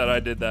stuff like that. I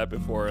did that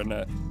before,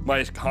 and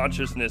my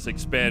consciousness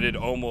expanded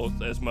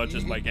almost as much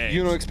as my game.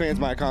 You know what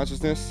expands my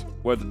consciousness?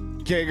 What?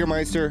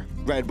 Jägermeister,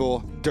 Red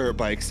Bull, dirt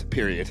bikes,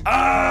 period.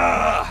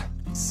 Ah!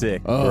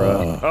 Sick,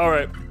 bro. All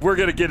right, we're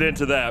gonna get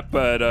into that,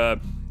 but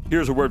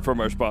here's a word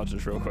from our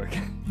sponsors, real quick.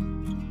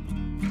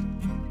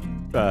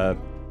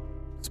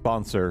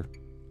 Sponsor,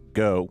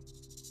 go.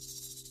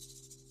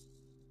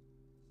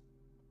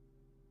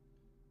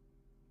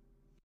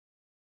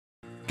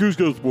 Goose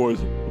Goes boys,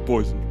 the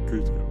boys and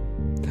Goose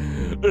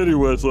Go.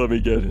 Anyways, let me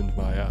get into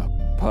my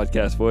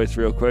podcast voice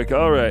real quick.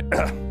 All right.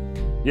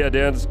 Yeah,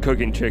 Dan's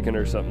cooking chicken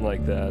or something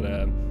like that.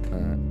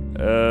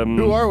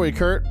 Who are we,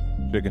 Kurt?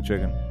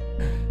 Chicken.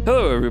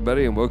 Hello,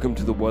 everybody, and welcome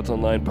to the What's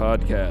Online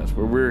podcast,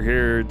 where we're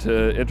here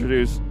to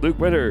introduce Luke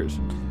Winters.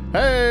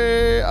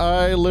 Hey,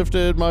 I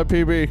lifted my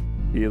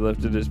PB. He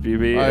lifted his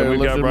PB, I and we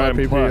got lifted my Ryan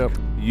PB Pluck. up.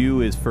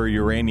 U is for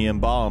uranium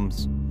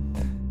bombs.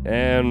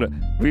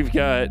 And we've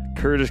got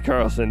Curtis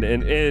Carlson,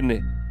 and N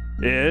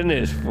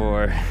is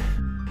for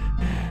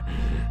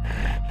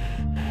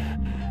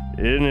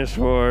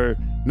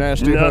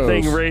Nasty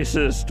nothing hose.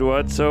 racist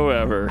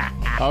whatsoever.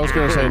 I was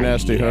going to say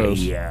nasty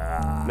hose.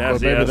 But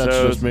Nasty maybe that's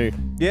assos. just me.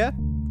 Yeah,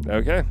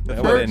 Okay. that's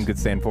that what works. N could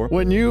stand for.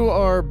 When you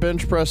are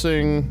bench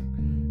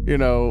pressing, you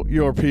know,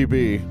 your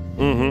PB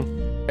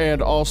Mm-hmm.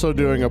 and also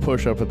doing a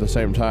push up at the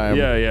same time.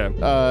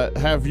 Yeah.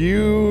 Have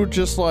you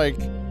just like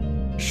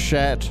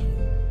shat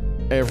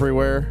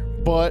everywhere,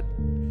 but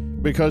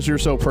because you're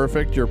so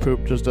perfect, your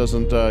poop just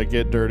doesn't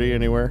get dirty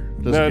anywhere?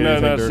 Doesn't get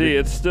anything No. dirty? See,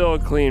 it's still a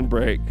clean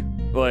break.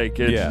 Like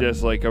it's Yeah.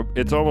 just like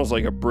it's almost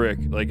like a brick,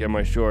 like in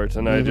my shorts,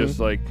 and I just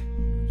like,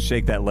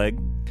 Shake that leg.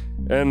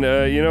 and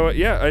you know what?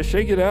 Yeah, I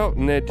shake it out,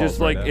 and it just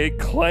Falls right like out. it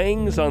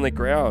clangs on the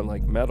ground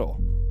like metal.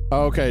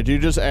 Okay, do you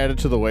just add it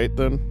to the weight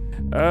then?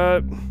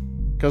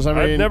 Because I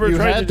I've mean, never you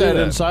tried to had do that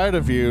that. inside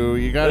of you.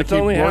 You got to It's keep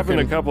only working. happened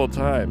a couple of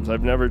times.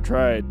 I've never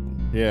tried.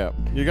 Yeah,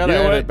 you got to You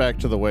know add what? it back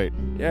to the weight.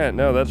 Yeah,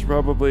 no, that's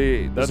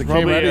probably it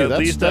came out of you. at That's-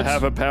 least a that's-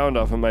 half a pound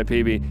off of my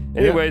PB.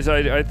 Anyways,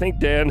 I think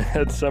Dan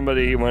had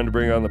somebody he wanted to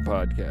bring on the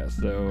podcast.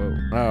 So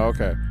Oh,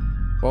 okay.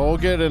 Well, we'll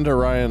get into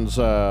Ryan's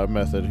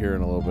method here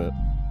in a little bit.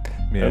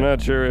 Yeah. I'm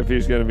not sure if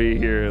he's gonna be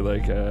here.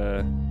 Like,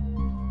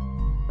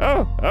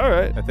 oh, all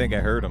right, I think I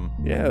heard him.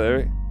 yeah,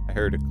 there. I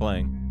heard it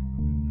clang.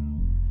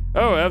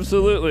 Oh,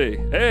 absolutely.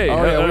 Hey,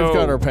 Oh, yeah, hello. we've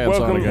got our pants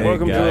on welcome, again.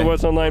 Welcome Hey, to the guy.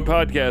 What's Online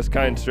podcast,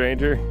 kind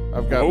stranger.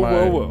 I've got Whoa, my.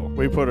 whoa, whoa.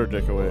 We put our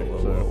dick away.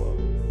 So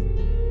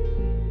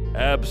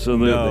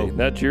Absolutely, No,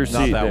 that's your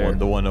Not seat that there. one.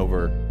 The one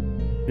over.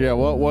 yeah,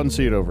 well, one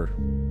seat over.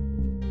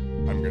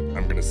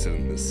 I'm gonna sit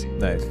in this seat.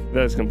 Nice.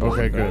 That's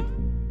completely Okay, fine.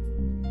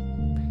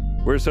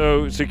 good. We're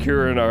so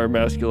secure in our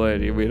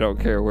masculinity, we don't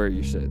care where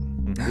you sit.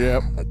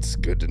 Yep. That's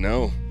good to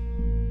know.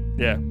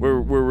 Yeah, we're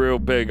real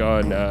big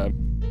on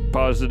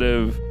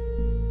positive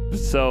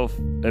self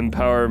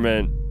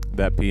empowerment,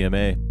 That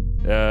PMA.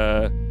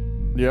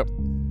 Yep.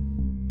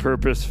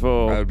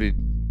 purposeful That would be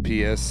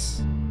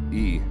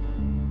PSE.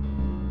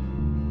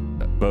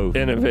 Both.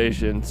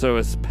 innovation. So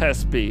it's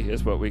PESPY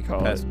is what we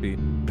call PSP.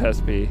 it.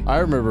 PESPY. I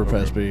remember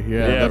Pesby.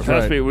 Yeah, that's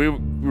PESPY. right. We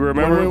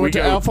remember When we went to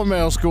go- Alpha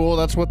Male School,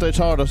 that's what they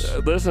taught us.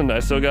 Listen, I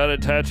still got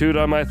it tattooed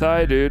on my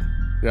thigh, dude.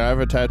 Yeah, I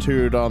have it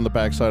tattooed on the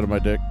backside of my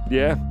dick.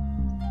 Yeah,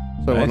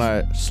 So when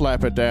Nice. I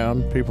slap it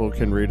down, people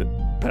can read it.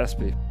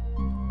 PESPY.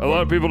 A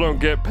lot of people don't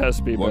get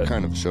PESPY, What but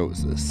kind of show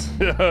is this?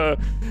 yeah,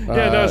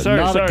 no, sorry,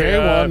 Not sorry. a gay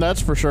one,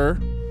 that's for sure.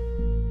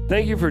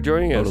 Thank you for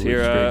joining us Totally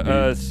here.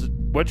 straight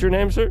What's your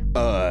name, sir?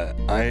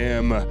 I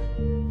am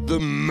the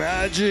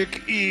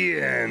Magic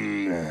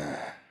Ian.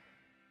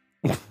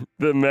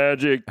 The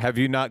Magic Have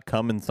you not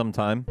come in some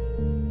time?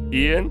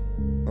 Ian.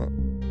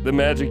 The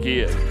Magic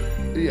Ian.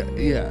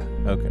 Yeah.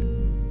 Okay.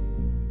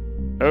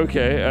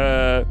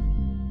 Okay.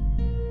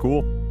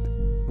 Cool.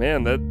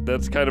 Man,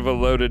 that's kind of a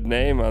loaded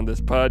name on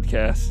this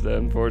podcast.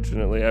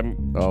 Unfortunately,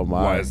 Oh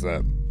my. Why is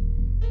that?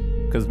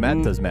 Because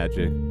Matt does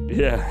magic.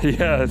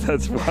 yeah,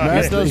 that's why.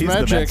 Matt does He's the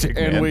magic, magic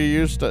and man. we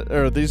used to,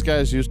 or these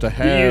guys used to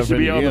have. He used to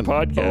be an on the Ian.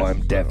 podcast. Oh,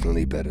 I'm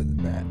definitely better than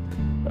that.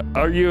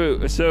 Are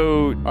you?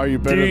 So Are you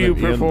do better you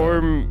than Ian, though?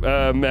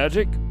 perform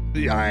magic?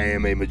 I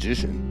am a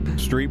magician.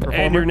 Street And your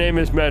performer. name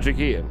is Magic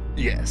Ian.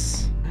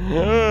 Yes.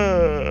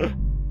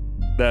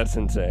 That's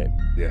insane.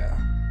 Yeah.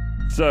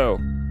 So,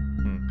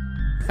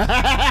 You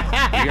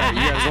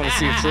guys want to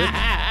see a trick?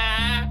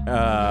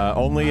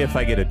 Only if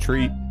I get a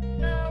treat.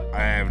 I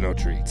have no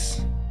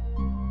treats.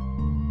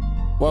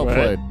 Well What?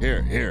 played.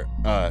 Here.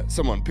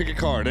 Someone pick a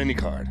card, any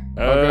card.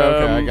 Okay, I got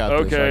this, I got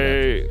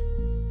okay.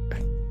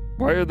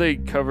 Why are they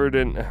covered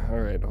in? All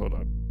right, hold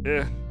on.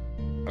 Yeah.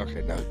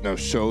 Okay, now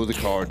show the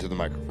card to the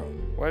microphone.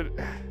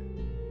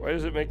 Why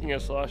is it making a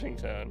sloshing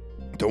sound?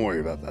 Don't worry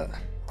about that.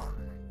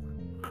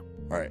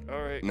 All right.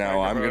 All right.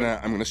 Now I'm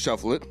microphone. gonna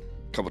shuffle it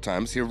a couple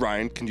times. Here,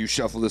 Ryan, can you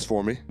shuffle this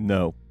for me?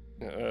 No.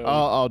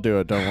 I'll do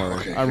it. Don't worry.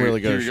 Okay, I'm really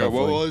good at Here you go.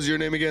 What shuffling. was your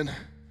name again?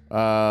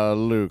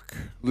 Luke.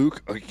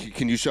 Luke.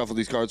 Can you shuffle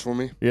these cards for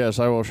me? Yes,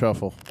 I will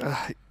shuffle.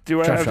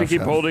 Do I Shuff, have to shuff, keep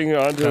shuff. holding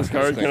on to this Shuff,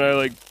 card? shuff. Can I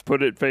like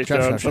put it face Shuff,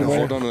 down shuff, shuff. somewhere?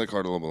 Hold on to the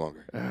card a little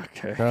longer.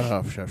 Okay.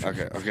 Shuff.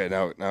 Okay.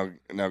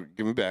 Now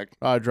give me back.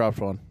 I dropped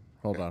one.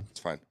 Hold on. It's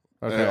fine.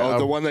 Okay.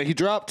 The one that he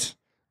dropped.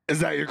 Is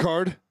that your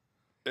card?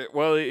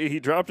 Well, he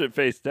dropped it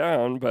face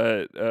down,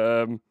 but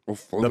Well,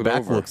 flip The it back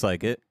over. looks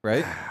like it,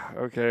 right?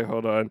 okay,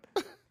 hold on.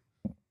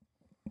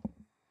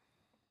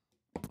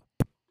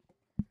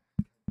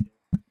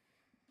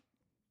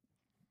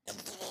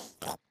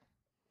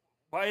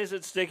 Why is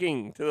it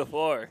sticking to the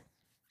floor?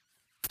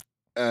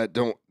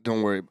 Don't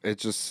worry.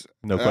 It's just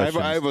No I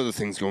questions. have other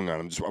things going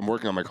on. I'm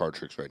working on my card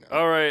tricks right now.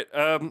 All right.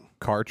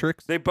 Car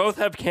tricks? They both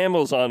have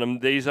camels on them.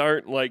 These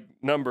aren't like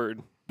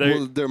numbered. They're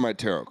Well, they're my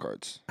tarot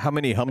cards. How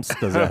many humps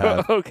does it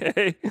have?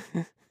 okay.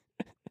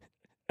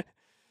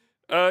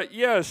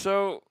 Yeah.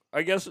 So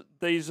I guess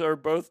these are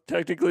both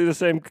technically the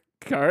same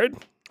card.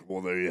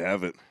 Well, there you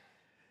have it.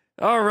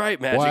 All right,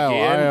 Magic Wow,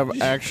 Ian. I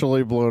am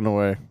actually blown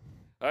away.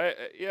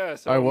 Yeah.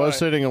 So I was am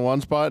sitting in one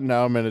spot, and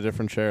now I'm in a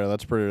different chair.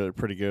 That's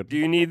pretty good. Do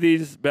you need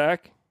these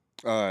back?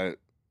 No,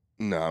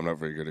 I'm not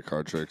very good at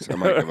card tricks. I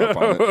might give up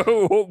on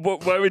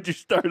it. Why would you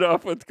start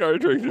off with card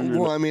tricks? if you're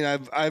Well, I mean,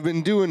 I've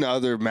been doing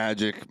other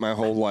magic my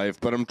whole life,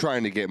 but I'm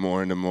trying to get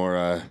more into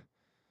more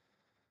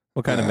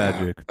What kind of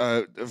magic?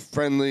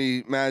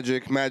 friendly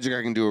magic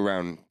I can do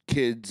around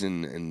kids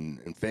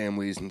and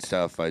families and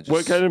stuff.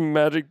 What kind of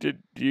magic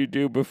did you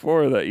do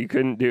before that you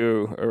couldn't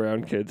do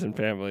around kids and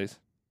families?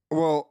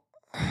 Well,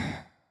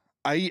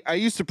 I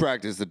used to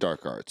practice the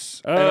dark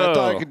arts, and I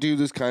thought I Oh. could do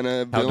this kind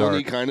of How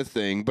villainy dark? kind of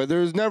thing. But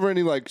there was never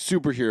any like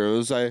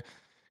superheroes. I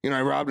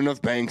robbed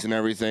enough banks and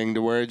everything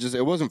to where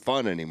it wasn't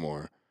fun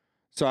anymore.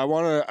 So I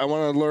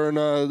wanna learn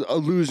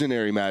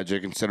illusionary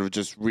magic instead of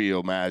just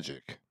real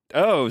magic.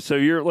 Oh, so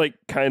you're like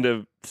kind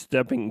of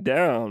stepping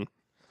down.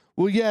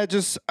 Well, yeah,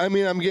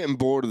 I'm getting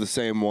bored of the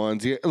same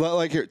ones. Yeah,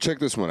 like here, check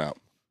this one out.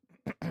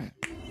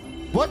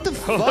 What the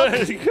fuck?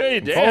 Okay,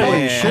 damn.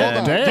 Holy Yeah. shit, Hold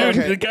on. damn. Dude,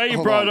 Okay, the guy you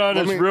hold brought on. on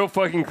Let is me- real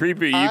fucking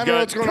creepy. You've I know got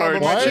what's going on, but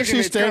cards. my Why is chicken he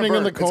is gonna standing in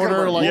burn. the It's gonna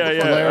corner burn. like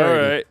Yeah,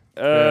 Larry?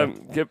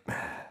 all right.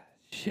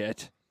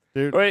 Shit.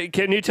 Dude. Wait,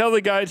 can you tell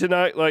the guy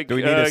tonight, like, Do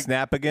we need a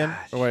snap again?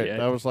 Oh, wait, shit.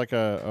 that was like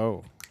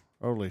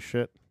holy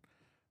shit.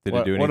 Did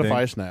what, it do what anything? if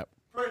I snap?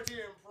 Pretty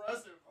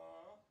impressive,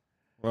 huh?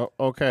 Well,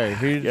 okay.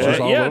 He's Yeah,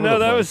 just all yeah over no,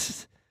 the that place.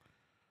 was.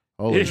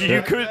 Holy You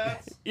shit. could.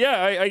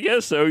 Yeah, I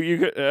guess so. You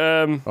could.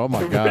 Oh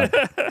my god.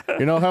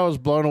 You know how I was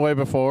blown away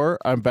before?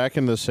 I'm back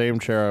in the same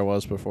chair I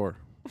was before.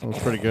 That was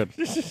pretty good.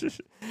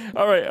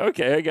 All right.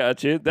 Okay, I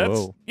got you. That's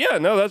Whoa. yeah.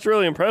 No, that's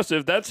really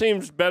impressive. That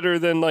seems better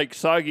than like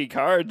soggy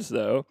cards,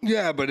 though.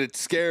 Yeah, but it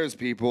scares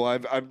people. I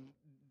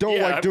don't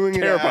Yeah, like I'm doing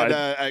terrified. it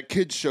at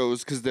kids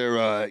shows because they're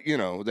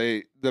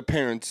the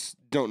parents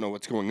don't know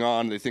what's going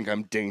on. They think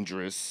I'm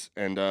dangerous,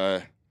 and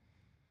I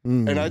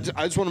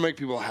just want to make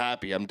people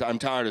happy. I'm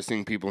tired of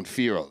seeing people in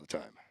fear all the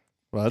time.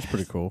 Well, that's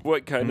pretty cool.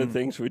 What kind of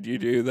things would you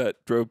do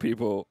that drove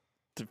people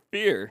to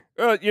fear?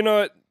 You know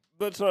what?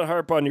 Let's not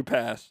harp on your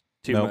past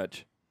too Nope.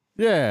 much.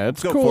 Yeah,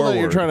 it's Go cool that you're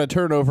forward. trying to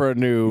turn over a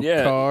new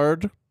Yeah.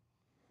 card.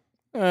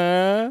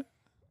 Yeah.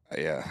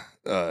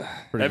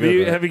 Pretty Have good,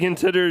 you right? have you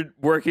considered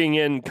working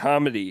in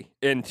comedy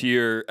into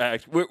your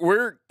act?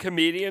 We're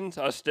comedians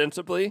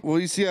ostensibly. Well,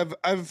 you see, I've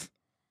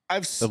little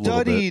bit.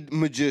 studied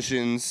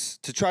magicians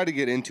to try to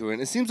get into it.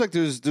 And it seems like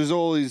there's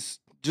always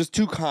just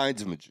two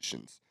kinds of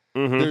magicians.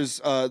 Mhm. There's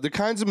the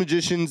kinds of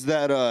magicians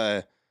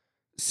that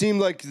seem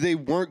like they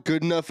weren't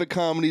good enough at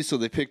comedy, so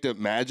they picked up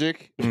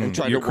magic and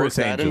tried to You're work Chris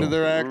that Angel. into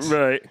their act.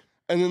 Right.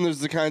 And then there's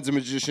the kinds of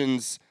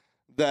magicians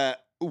that,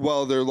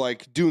 while they're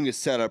like doing a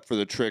setup for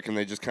the trick and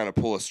they just kind of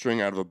pull a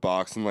string out of a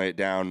box and lay it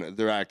down,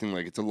 they're acting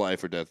like it's a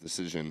life or death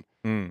decision.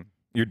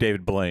 You're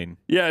David Blaine.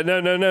 Yeah.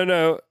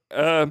 No.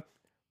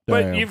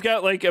 But Damn. you've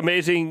got like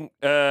amazing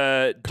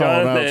out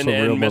Jonathan some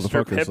real and Mr.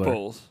 motherfuckers there.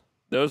 Pipples.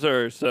 Those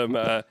are some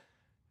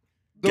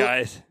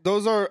guys.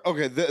 Those are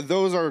okay.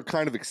 Those are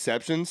kind of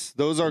exceptions.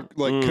 Those are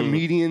like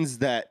comedians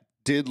that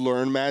did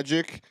learn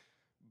magic,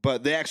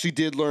 but they actually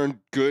did learn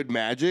good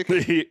magic.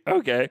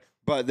 Okay.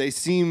 But they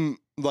seem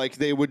like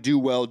they would do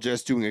well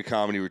just doing a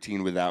comedy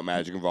routine without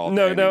magic involved.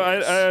 No,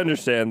 anyways. I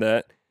understand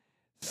that.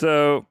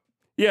 So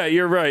yeah,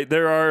 you're right.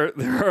 There are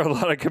a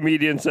lot of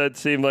comedians that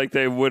seem like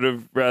they would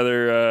have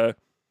rather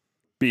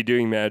be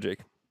doing magic.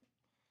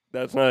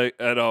 That's not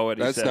at all what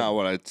he That's said. not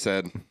what I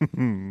said.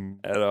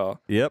 At all.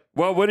 Yep.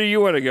 Well, what do you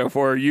want to go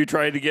for? Are you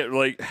trying to get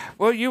like?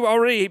 Well, you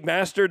already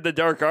mastered the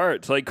dark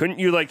arts. Like, couldn't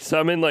you like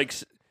summon like?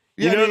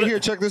 Yeah, you know here,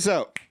 check this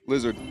out,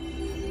 lizard.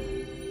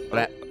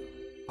 Blap,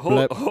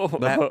 Blep.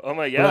 Oh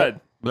my god!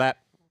 blap,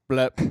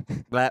 Blep.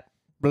 blap,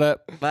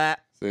 Blep. blap.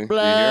 See, you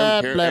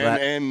Blap, hear 'em? Here, blap.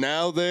 and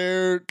now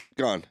they're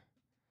gone.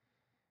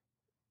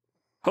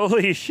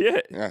 Holy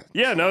shit! Yeah.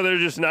 Yeah, no, they're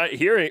just not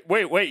hearing.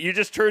 Wait, you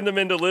just turned them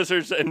into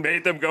lizards and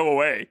made them go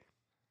away.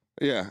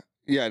 Yeah.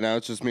 Now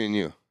it's just me and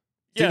you.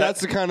 Yeah. See,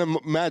 that's the kind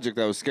of magic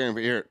that was scaring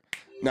me. Here,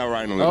 now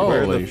Ryan will Oh,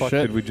 Where Holy the fuck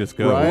shit. did we just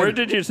go? Ryan? Where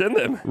did you send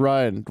them?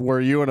 Ryan,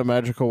 were you in a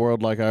magical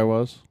world like I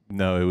was?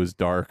 No, it was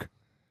dark.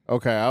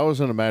 Okay, I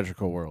was in a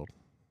magical world.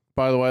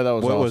 By the way, that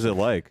was What awesome. was it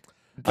like?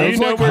 Do you It was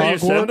know like where you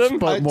send Hogwarts, them?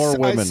 but more I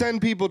women.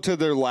 send people to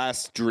their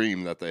last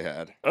dream that they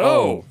had.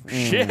 Oh,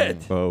 shit!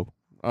 Oh,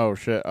 Oh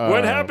shit!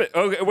 What happened?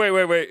 Okay,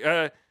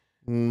 wait.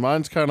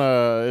 Mine's kind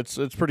of it's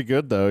pretty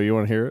good though. You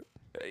want to hear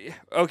it?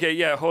 Okay,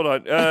 yeah, hold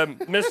on.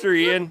 Mr.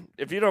 Ian,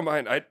 if you don't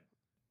mind,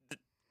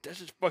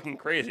 this is fucking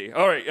crazy.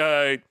 All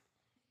right,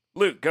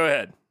 Luke, go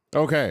ahead.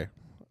 Okay.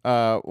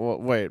 Well,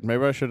 wait.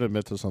 Maybe I should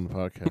admit this on the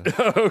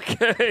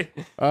podcast.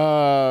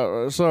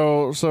 Okay.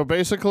 So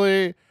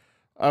basically,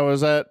 I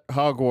was at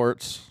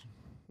Hogwarts,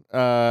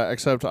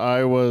 except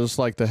I was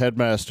like the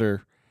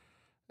headmaster,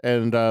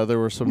 and there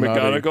were some naughty.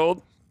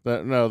 McGonagall?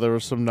 No, there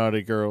were some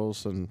naughty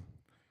girls and.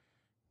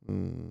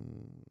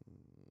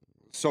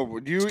 So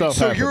Stuff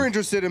you're happened.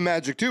 interested in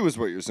magic too, is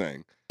what you're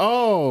saying?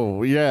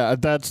 Oh yeah,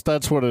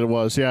 that's what it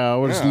was. Yeah, I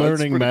was Yeah, that's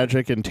learning pretty-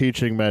 magic and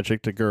teaching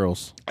magic to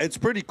girls. It's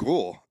pretty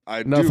cool.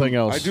 Nothing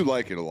else. I do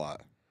like it a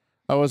lot.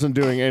 I wasn't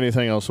doing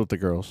anything else with the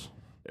girls.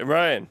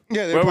 Ryan.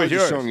 Yeah, they're what probably was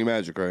just yours? showing you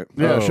magic, right?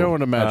 Yeah, Oh, showing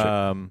them magic.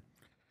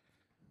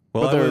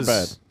 Well, But they I were was,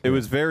 bad. It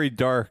was very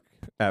dark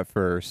at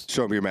first,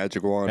 Show me your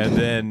magic wand.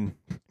 and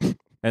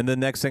then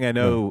next thing I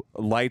know,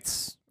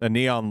 a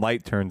neon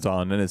light turns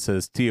on, and it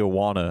says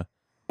Tijuana,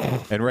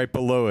 and right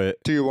below it,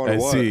 Do you want I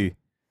to what? see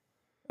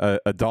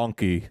a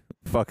donkey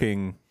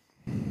fucking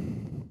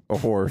a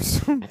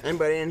horse.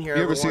 Anybody in here?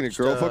 You ever seen a watched,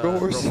 girl fuck a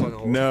horse? Girl Fuck a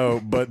Horse?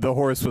 No, but the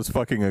horse was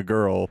fucking a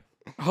girl,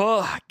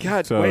 Oh,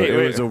 God, so wait.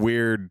 it was a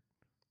weird.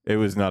 It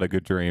was not a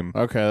good dream.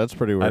 Okay, that's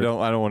pretty weird.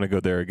 I don't want to go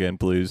there again,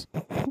 please.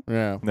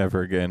 Yeah.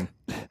 Never again.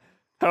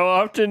 How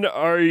often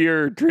are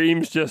your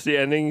dreams just the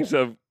endings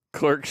of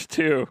Clerks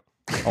 2?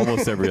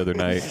 Almost every other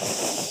night.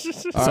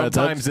 All right,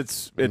 Sometimes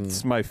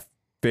it's my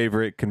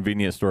favorite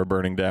convenience store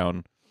burning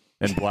down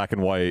in black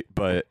and white,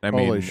 but I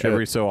Holy mean shit.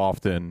 every so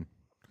often,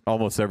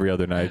 almost every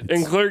other night. In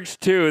it's- Clerks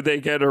 2, they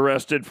get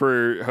arrested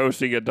for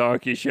hosting a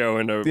donkey show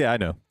in a yeah, I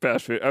know.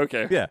 fast food.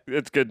 Okay. Yeah.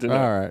 It's good to know.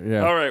 All right.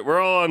 Yeah. All right, we're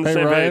all on the Hey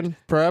same Ryan, page.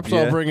 perhaps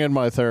Yeah. I'll bring in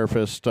my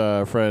therapist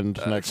friend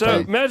next So,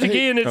 time. Magic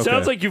Hey, Ian, it okay.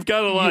 sounds like you've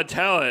got a lot of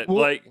talent. well-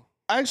 like,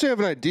 I actually have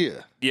an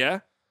idea. yeah?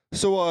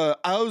 So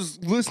I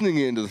was listening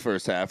into the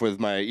first half with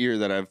my ear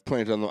that I've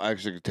planted on the. I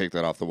actually could take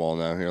that off the wall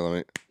now. Here, let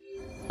me.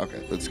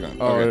 Okay, that's gone.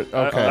 Oh, Okay.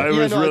 okay. I Yeah,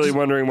 was no, I really just-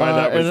 wondering why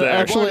that was it there.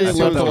 actually I wanted to left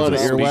see a what lot that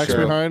of was earwax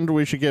speaker. behind.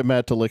 We should get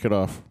Matt to lick it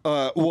off.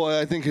 Well,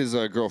 I think his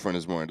girlfriend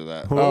is more into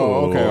that.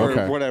 Oh, okay, Or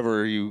okay.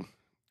 whatever you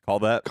Call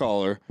that.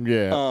 call her.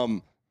 Yeah.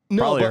 No,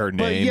 Probably but, her but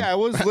name. yeah, I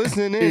was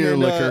listening in, Ear and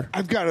licker.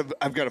 I've got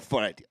a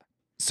fun idea.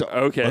 So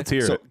Okay. Let's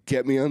hear so it.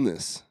 get me on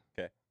this.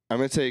 Okay. I'm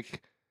gonna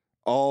take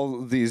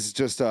all these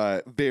just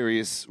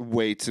various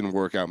weights and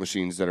workout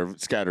machines that are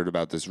scattered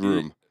about this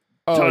room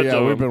oh tons yeah,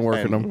 of we've them. been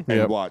working and, them. and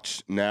Yep.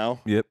 watch now.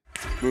 Yep.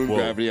 Moon Whoa.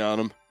 gravity on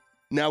him.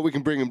 Now we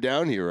can bring him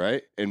down here,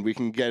 right? And we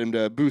can get him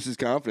to boost his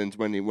confidence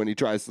when he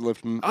tries to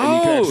lift him. and he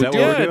can Oh, actually that do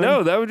what we're yeah, it. doing?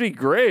 no, that would be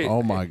great.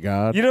 Oh my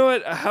god. You know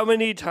what? How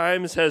many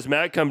times has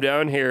Matt come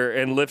down here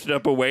and lifted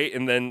up a weight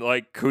and then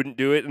like couldn't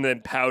do it and then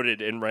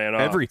pouted and ran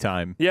off? Every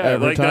time. yeah,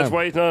 every like that's time.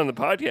 why he's not on the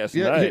podcast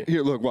Yeah, tonight.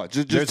 here, look, watch.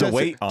 Just There's a test it.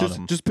 weight on just,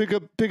 him. Just pick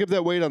up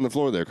that weight on the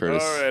floor there,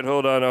 Curtis. All right,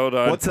 hold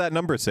on. What's that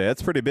number say?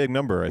 That's a pretty big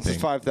number, I This is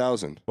think.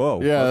 5,000.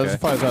 Whoa. Yeah, okay.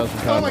 that's 5,000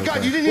 pounds. Oh my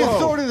God! You didn't even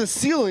throw it in the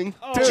ceiling.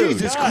 Dude.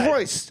 Jesus God.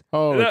 Christ!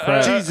 Holy Uh,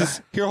 crap.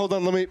 Jesus! Here, hold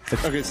on. Let me.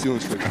 Okay,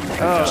 ceiling's good.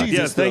 Oh, Jesus,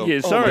 yes, thank though. you.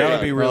 Oh Sorry. my That God.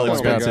 would be real Oh my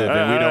expensive,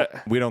 God.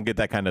 and we don't get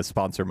that kind of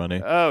sponsor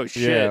money. Oh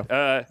shit!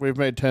 We've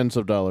made tens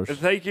of dollars.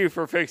 Thank you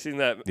for fixing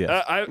that.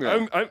 Yes.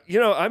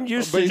 I'm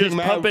used But to you just think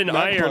Matt- pumping Matt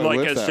iron probably like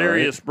lift a that,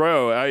 serious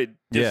bro. I just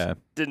Yeah.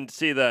 didn't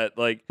see that.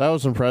 Like, That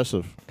was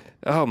impressive.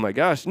 oh my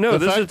gosh, no, The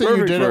this is fact that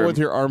perfect you did for it him. with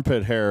your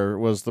armpit hair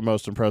was the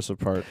most impressive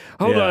part.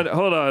 Hold Yeah.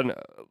 on.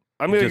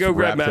 I'm gonna Just go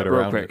grab wrapped Matt it real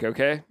around quick, it.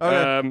 okay?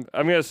 Okay.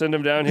 I'm gonna send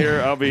him down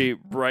here. I'll be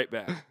right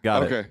back.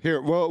 Got it. Okay,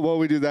 here. While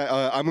we do that,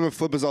 I'm gonna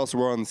flip us all so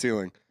we're on the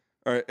ceiling.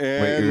 All right,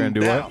 and Wait, you're gonna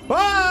do now.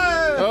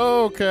 what?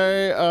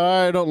 Okay,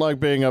 I don't like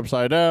being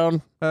upside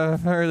down.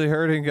 I'm really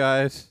hurting,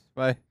 guys.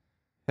 My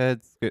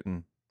head's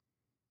getting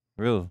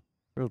real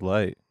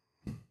light.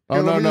 Oh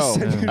Here, no let me just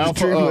no. send you to Alpha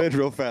Dreamland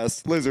real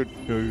fast, lizard.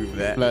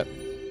 That. Blap,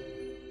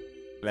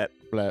 Blap.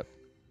 blap.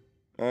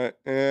 All right,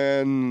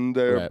 and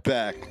they're Right.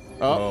 back.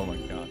 Oh, Oh my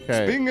god.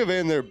 okay. Speaking of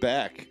and they're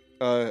back.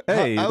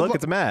 Hey, look,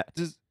 it's Matt.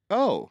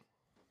 Oh,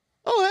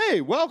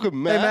 hey,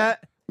 welcome, Matt. Hey,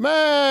 Matt.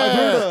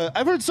 Matt.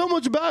 I've heard so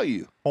much about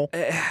you.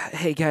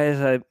 Hey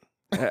guys,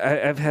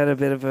 I've had a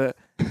bit of a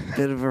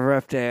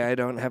rough day. I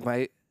don't have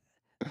my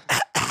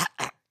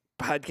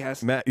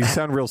podcast. Matt, you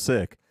sound real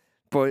sick.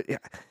 Boy, yeah.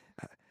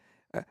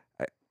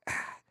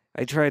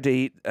 I tried to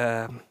eat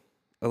a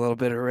little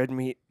bit of red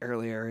meat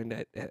earlier, and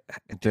it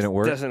Didn't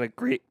work? doesn't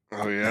agree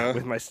Oh yeah.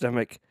 with my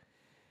stomach.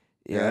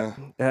 Yeah.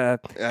 Yeah. Yeah,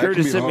 it can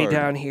Curtis be sent me hard.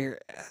 down here,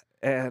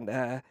 and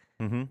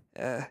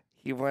Mm-hmm.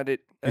 he wanted.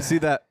 You see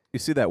that? You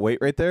see that weight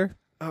right there?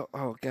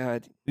 Oh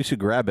God. You should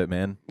grab it,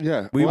 man.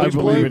 Yeah. We Why-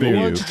 believe why- in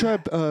Why you. don't you try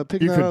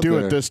picking You that could up do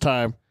there? it this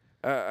time.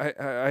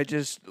 I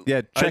just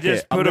Yeah, check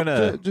just it. I'm put a-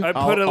 gonna, I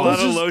I'll- put a I'll lot of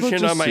just- let's lotion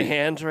just on my see.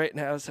 hands right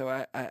now, so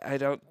I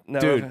don't know.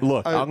 dude.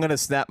 Look, I- I'm gonna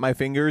snap my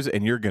fingers,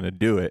 and you're gonna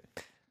do it.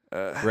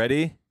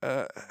 Ready?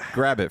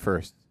 Grab it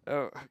first.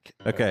 Oh,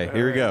 Okay,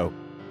 here we go.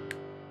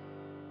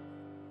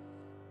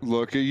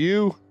 Look at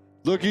you.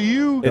 Look at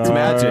you. It's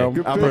magic.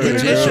 You're I'm picking gonna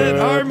it do It's up. at it.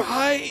 arm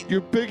height.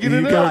 You're picking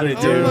You it got up. it,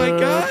 Oh dude. my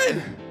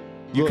God.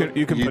 You Look,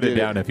 can put did it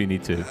down if you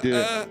need to. Did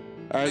it.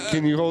 All right,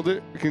 can you hold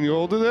it? Can you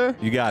hold it there?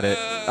 You got it.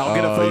 I'll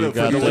get a Oh, photo you for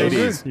got the this.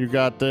 ladies. You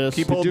got this.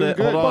 Keep You're holding doing it.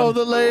 good. Hold Oh, on.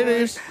 the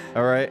ladies.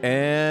 All right,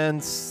 and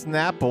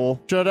Snapple.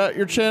 Shut out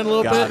your chin a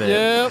little Got bit. it.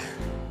 Yep.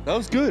 That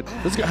was good.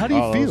 That's good. How do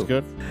you Oh, that feel? was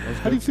good.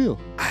 How do you feel?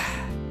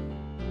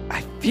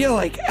 I feel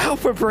like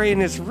Alpha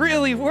Brain is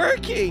really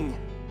working.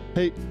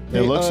 Hey,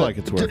 It looks like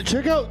it's working.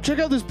 Check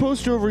out this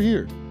poster over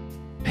here.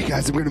 Hey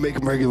guys, I'm gonna make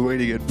him regular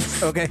weight again.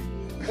 Okay.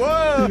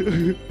 Whoa!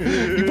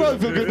 You probably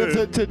feel good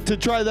enough to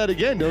try that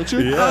again, don't you?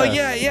 Yeah. Oh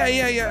yeah.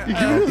 Give it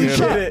Get another it.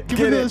 shot. Get Give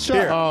it another it. shot.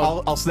 Here,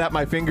 Oh. I'll snap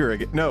my finger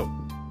again. No.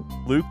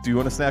 Luke, do you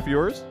want to snap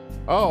yours?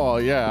 Oh,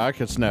 yeah, I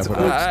can snap it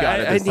Luke's up. got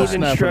it I this need I'll time.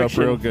 snap it up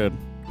instruction. real good.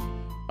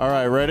 All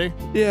right, ready?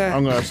 Yeah.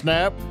 I'm going to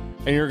snap,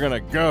 and you're going to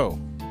go.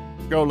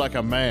 Go like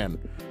a man.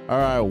 All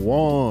right,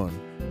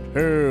 1,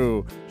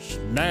 2,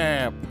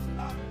 snap.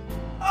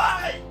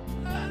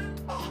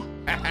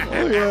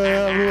 Oh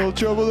yeah, having a little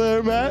trouble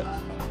there, Matt.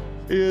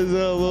 He is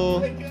a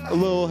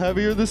little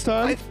heavier this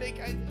time.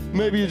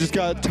 Maybe you just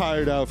got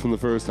tired out from the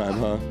first time,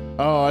 huh?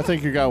 Oh, I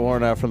think you got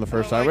worn out from the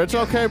first time. It's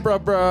okay,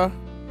 bruh.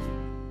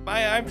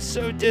 I'm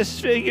so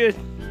disfigured.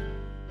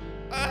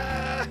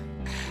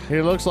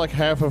 He looks like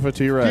half of a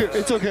Here, T-Rex.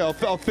 it's okay.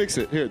 I'll fix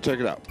it. Here, check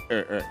it out.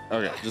 Here.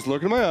 Okay, just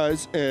look in my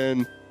eyes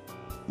and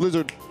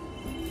lizard.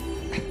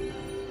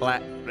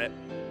 Flat.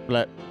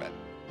 Let-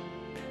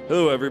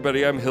 Hello,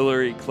 everybody. I'm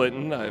Hillary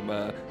Clinton. I'm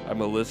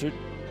a lizard.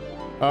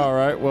 All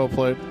right, well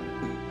played.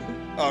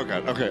 Oh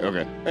god.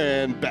 Okay.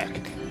 And back.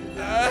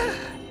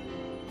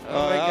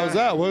 Oh my How's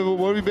God. that?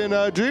 What have you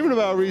been dreaming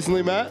about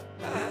recently, Matt?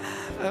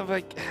 Oh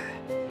my.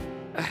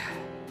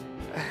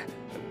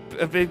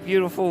 A big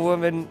beautiful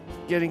woman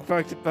getting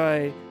fucked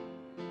by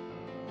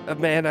a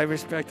man I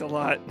respect a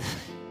lot.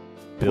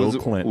 Bill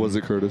Clinton. Was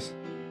it Curtis?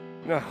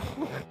 No.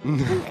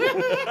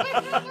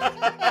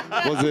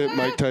 Was it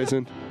Mike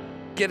Tyson?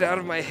 Get out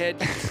of my head,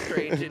 you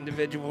strange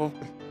individual.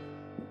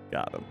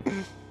 Got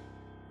him.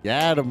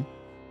 Got him.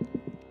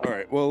 All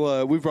right.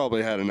 Well, we've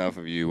probably had enough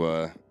of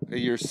you.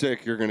 You're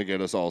sick. You're gonna get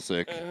us all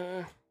sick.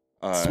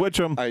 Switch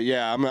them.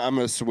 Yeah, I'm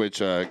gonna switch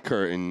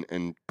Kurt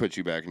and put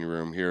you back in your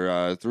room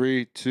here.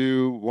 3,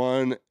 2,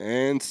 1,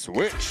 and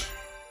switch.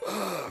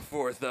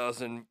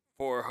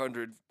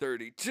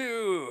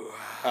 4,432.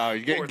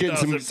 You're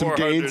getting some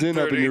gains in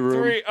up in your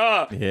room.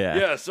 4,433. Yeah.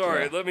 Yeah,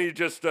 sorry. Yeah. Let me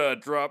just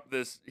drop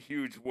this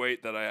huge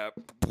weight that I have.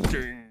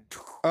 Ding.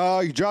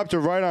 You dropped it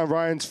right on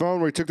Ryan's phone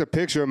where he took the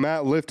picture of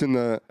Matt lifting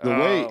the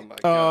weight. My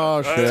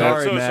Oh, gosh. shit. I'm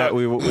Sorry, so Matt.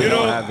 sorry. We You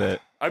don't know, have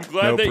it. I'm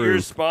glad No that you're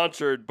proof.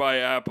 sponsored by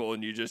Apple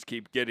and you just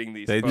keep getting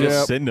these. They phones. just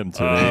Yep. send them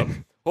to me.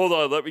 Hold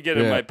on, let me get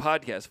in Yeah. my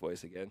podcast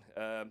voice again.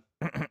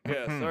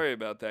 Yeah, sorry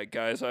about that,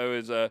 guys. I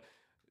was.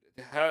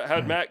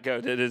 How'd Matt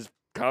go? Did his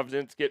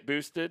confidence get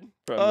boosted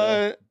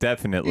from?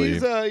 Definitely.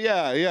 He's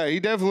yeah. He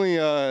definitely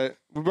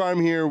we brought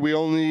him here. We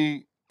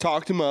only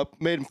talked him up,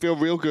 made him feel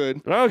real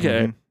good,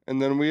 Okay. Mhm.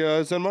 and then we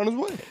sent him on his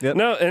way. Yep.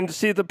 No, and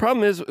see, the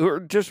problem is we're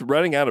just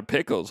running out of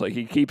pickles. Like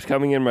he keeps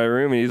coming in my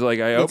room, and he's like,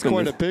 "I That's opened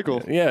quite this." a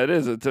pickle. Yeah, it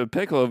is. It's a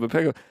pickle of a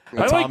pickle.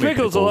 I Tommy like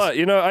pickles a pickles. lot.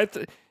 You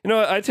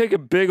know, I take a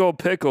big old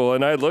pickle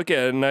and I look at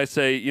it and I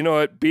say, you know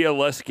what, be a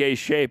less gay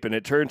shape, and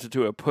it turns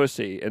into a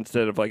pussy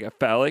instead of like a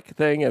phallic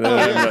thing, and then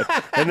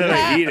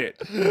I eat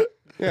it,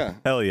 Yeah, Oh,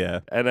 Hell yeah.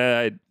 and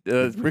then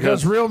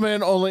Because real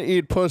men only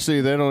eat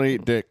pussy, they don't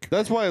eat dick.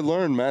 that's why I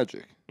learned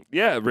magic.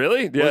 yeah,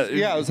 really,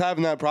 I was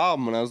having that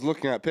problem when I was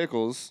looking at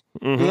pickles.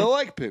 'Cause I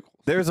like pickles.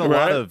 There's a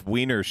Right? lot of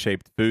wiener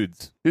shaped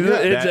foods.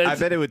 It's- that I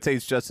bet it would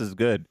taste just as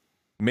good.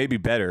 Maybe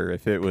better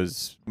if it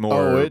was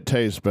more Oh, it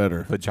tastes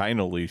better.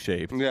 vaginally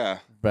shaped. Yeah.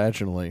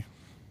 Vaginally.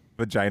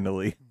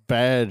 Vaginally.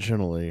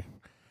 Vaginally.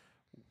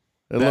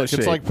 That Look, it's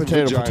shape. like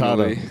potato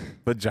Vaginally.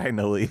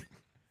 Vaginally.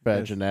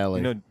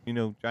 Vaginally. You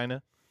know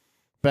Gina?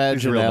 She's a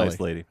Vagin real Alley. nice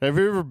lady. Have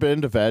you ever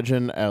been to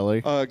Vagin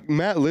Alley?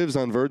 Matt lives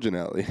on Virgin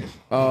Alley.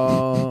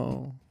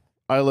 Oh,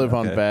 I live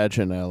on Okay.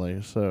 Vagin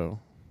Alley, so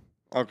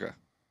Okay.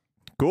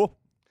 Cool.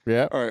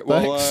 yeah. All right.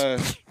 Well,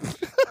 Thanks.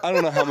 I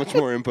don't know how much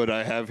more input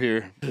I have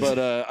here, but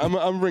I'm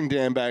gonna bring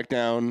Dan back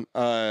down.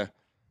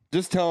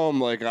 Just tell him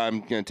like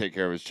I'm gonna take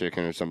care of his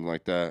chicken or something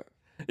like that.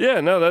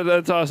 Yeah, no,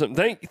 that's awesome.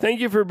 Thank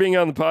you for being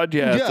on the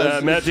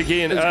podcast, Magic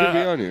Ian. It's good to be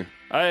on here.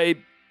 I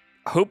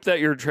hope that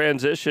your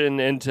transition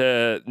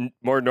into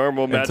more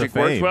normal Magic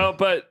works fame. well,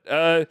 but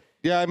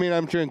Yeah, I mean,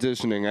 I'm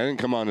transitioning. I didn't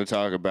come on to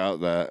talk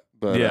about that,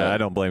 but Yeah, I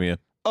don't blame you.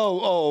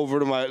 over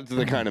to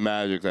the kind of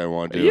magic that I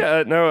want to do.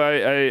 yeah, no,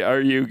 I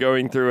are you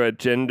going through a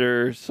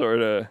gender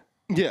sort of?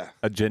 Yeah.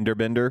 A gender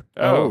bender.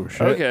 Oh,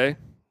 shit. Okay.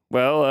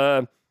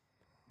 Well,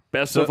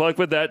 best of luck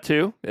with that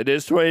too. It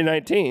is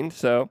 2019,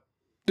 so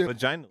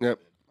Vagina. Yep.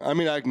 I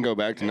mean, I can go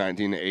back to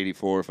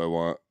 1984 if I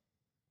want.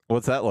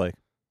 What's that like?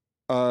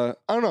 I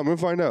don't know. I'm gonna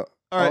find out.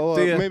 All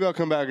right, see ya. Maybe I'll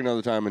come back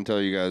another time and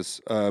tell you guys.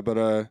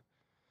 But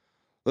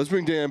let's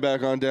bring Dan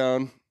back on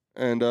down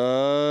and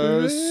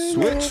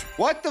switch.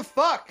 What the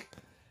fuck?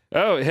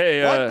 oh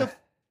hey, What the?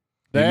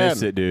 You Dan.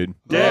 missed it, dude.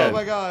 Dan. Oh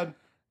my god.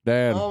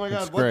 Dan. Oh my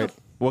that's god. What great. the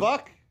What-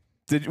 fuck?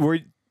 Were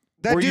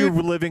That you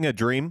dude. living a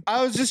dream?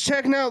 I was just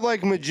checking out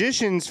like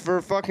magicians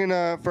for fucking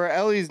for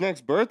Ellie's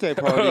next birthday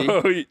party.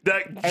 oh,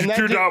 that And you that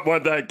do did- not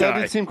want that That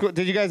guy. did seem cool.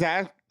 Did you guys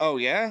ask? Oh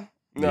yeah.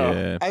 No.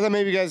 Yeah. I thought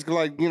maybe you guys could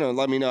like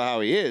let me know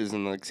how he is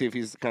and like see if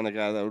he's the kind of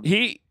guy that would.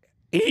 He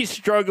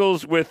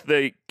struggles with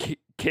the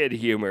kid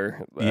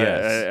humor.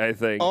 Yes. I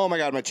think. Oh my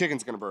god, my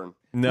chicken's gonna burn.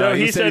 no,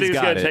 he said he was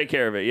got gonna it. take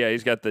care of it. Yeah,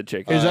 he's got the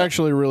chicken. He's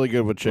actually really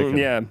good with chicken.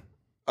 Yeah.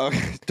 Okay,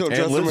 don't And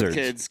trust him with lizards.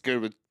 kids.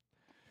 Good with.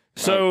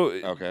 So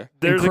Okay.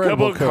 there's a couple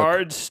Incredible of cook.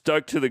 cards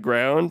stuck to the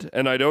ground,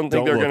 and I don't think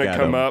Don't they're look going to at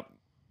come 'em. up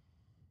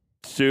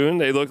soon.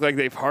 They look like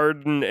they've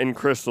hardened and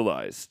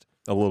crystallized.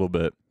 A little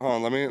bit. Hold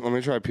on, let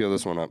me try to peel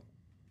this one up.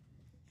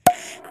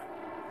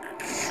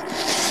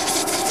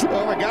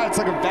 Oh my god, it's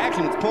like a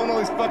vacuum. It's pulling all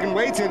these fucking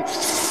weights in.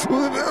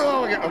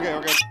 Oh my god.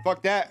 Okay.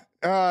 Fuck that.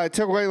 It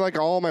took away like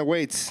all my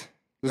weights.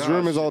 This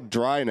room is all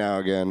dry now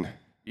again.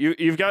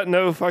 You've got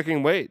no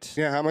fucking weight.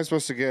 Yeah, how am I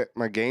supposed to get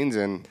my gains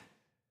in?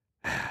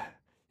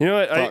 You know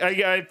what? Fuck.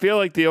 I feel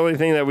like the only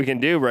thing that we can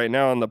do right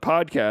now on the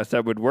podcast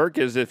that would work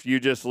is if you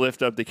just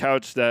lift up the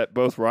couch that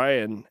both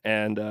Ryan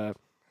and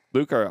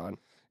Luke are on.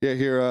 Yeah,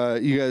 here,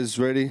 you guys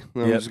ready?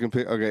 I'm Yep. just gonna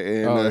pick.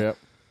 Okay, and Oh, yeah.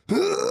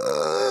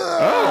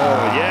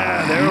 Oh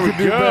yeah, there we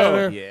do go.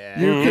 better. Yeah.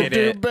 You could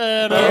do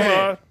better. Come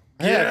on.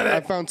 Hey, I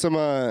found some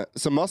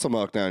muscle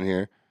milk down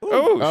here.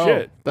 Oh, Oh,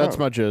 shit. that's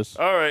my jizz.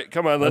 All right,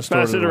 come on, let's I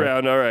pass stored it it away.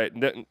 around. All right.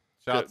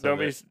 Shots Don't of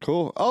be. it.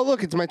 Cool. Oh,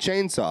 look, it's my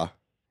chainsaw.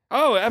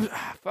 Oh,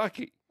 fuck.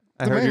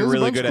 I Man, heard you're there's a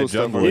really bunch good of cool at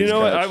stuff on juggling. You know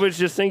what? couch. I was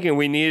just thinking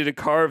we needed to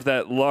carve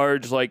that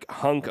large, like,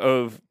 hunk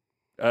of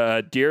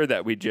deer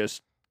that we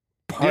just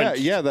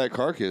punched. Yeah, that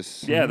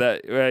carcass. Yeah,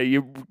 that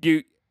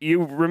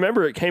you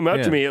remember it came up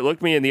Yeah. to me, it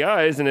looked me in the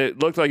eyes, and it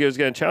looked like it was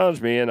going to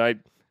challenge me, and I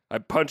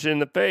punched it in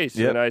the face,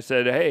 Yep. and I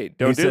said, "Hey,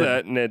 don't He do said-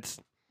 that," and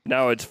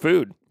now it's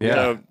food. Yeah.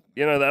 So,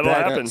 that'll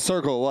That- happen.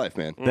 Circle of life,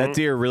 man. That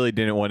deer really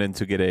didn't want him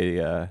to get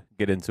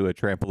into a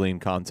trampoline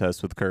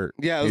contest with Kurt.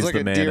 Yeah, it was He's like the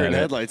a man deer at in it.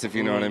 headlights, if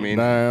you know what I mean.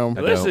 Damn.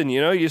 I Listen,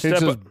 you He step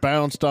just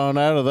bounced on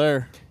out of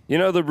there.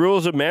 the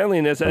rules of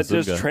manliness that just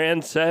Bazooka.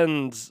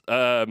 transcends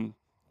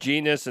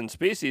genus and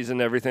species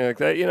and everything like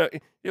that.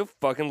 You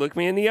fucking look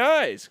me in the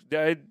eyes. Did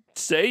I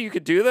say you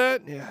could do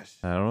that? Yes.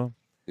 I don't know.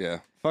 Yeah,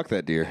 fuck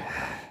that deer.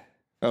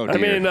 Oh, dear.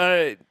 I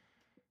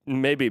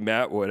mean, maybe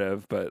Matt would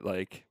have, but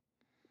like,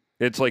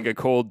 it's like a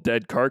cold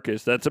dead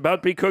carcass that's about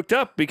to be cooked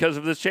up because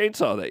of this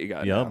chainsaw that you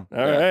got. Yum.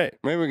 now. All Yeah. right.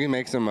 Maybe we can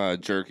make some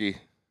jerky.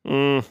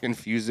 Mm.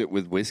 Infuse it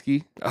with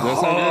whiskey. Does that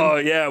sound Oh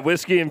yeah,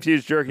 whiskey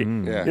infused jerky.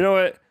 Mm. good? Yeah. You know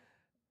what?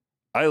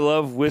 I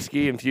love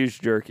whiskey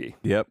infused jerky,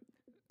 Yep.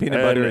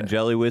 Peanut butter And- and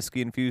jelly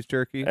whiskey infused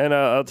jerky. and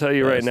I'll tell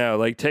you right Nice. now,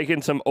 like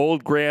taking some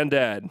old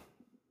granddad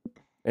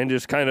and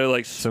just kind of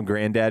like Some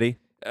granddaddy.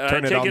 I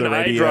turn it take on an the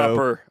radio.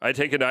 eyedropper. I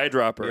take an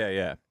eyedropper Yeah,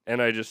 yeah.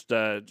 and I just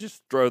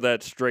throw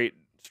that straight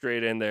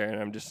in there,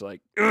 and I'm just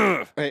like,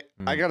 ugh. Hey,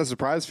 I got a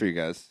surprise for you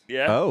guys.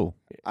 Yeah. Oh.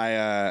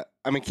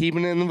 I'm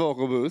keeping it in the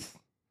vocal booth.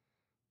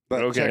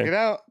 But Okay. check it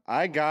out.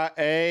 I got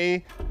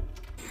a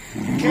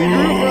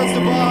kangaroo for us to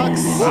box.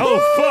 Oh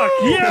fuck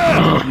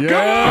yeah! Yeah.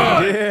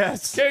 Come on!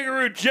 Yes.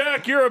 Kangaroo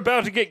Jack, you're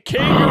about to get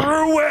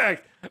kangaroo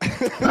whacked.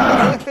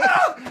 God.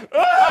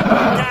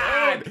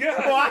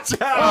 Watch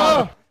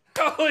out.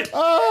 Holy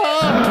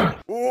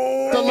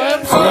The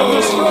lamp got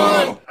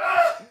destroyed.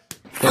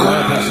 The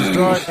lamp is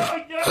destroyed.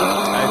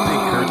 I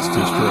think Kurt's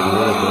destroyed a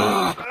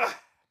little bit.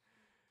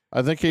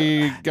 I think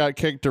he got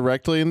kicked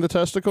directly in the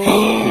testicles.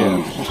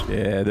 Yeah.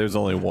 Yeah, there's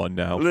only one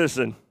now.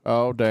 Listen,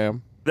 Oh,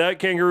 damn. that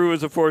kangaroo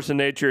is a force of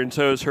nature, and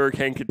so is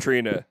Hurricane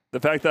Katrina. The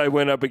fact that I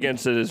went up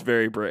against it is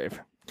very brave.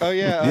 Oh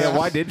yeah. Yeah,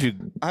 why did you?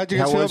 How'd you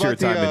How guys feel was your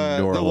about time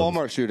in New the Orleans?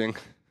 Walmart shooting?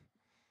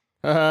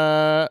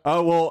 Oh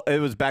well, it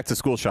was back to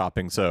school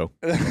shopping, so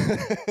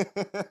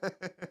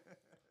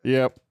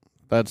Yep.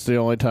 That's the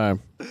only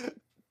time.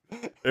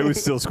 it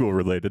was still school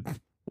related.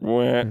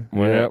 Yep.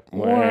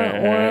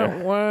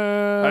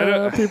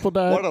 People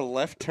died. What a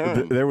left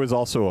turn. There was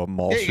also a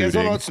mall Hey, you guys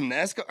shooting. want some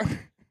NASCAR?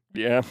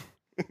 Yeah.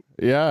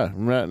 Yeah,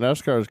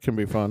 NASCARs can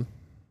be fun.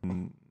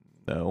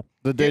 No.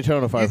 The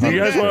Daytona 500. You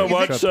guys want to Shut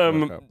watch the fuck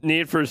some up.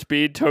 Need for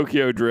Speed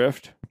Tokyo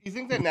Drift? You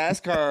think that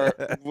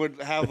NASCAR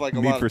would have like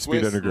a Need lot for of Speed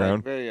twists, Underground.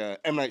 like very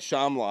M. Night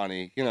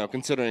Shyamalan-y,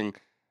 considering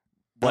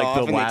Like How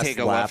the often last they take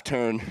a lap, left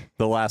turn.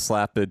 the last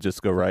lap they'd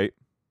just go right.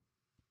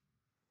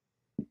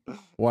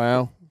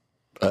 Wow.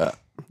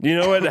 You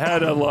know what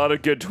had a lot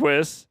of good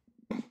twists?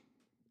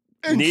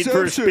 Need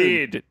for Inception.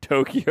 Speed,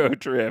 Tokyo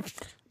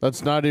Drift.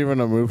 That's not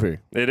even a movie.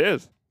 It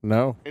is.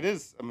 No. It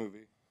is a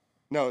movie.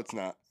 No, it's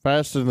not.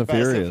 Fast and the Fast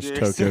and Furious,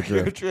 Furious, Tokyo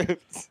Drift.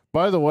 Drift.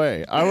 By the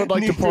way, I would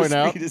like Need to for point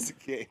out. Speed is a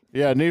game.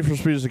 Yeah, Need for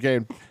Speed is a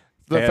game.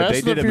 The Yeah, Fast they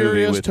and the did a movie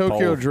Furious with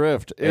Tokyo Paul,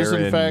 Drift is in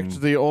Aaron,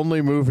 fact the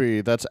only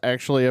movie that's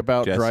actually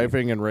about Jesse.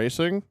 driving and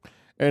racing,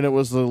 and it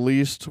was the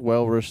least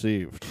well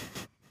received.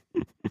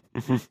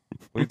 What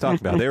are you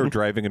talking about? They were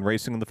driving and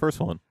racing in the first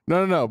one.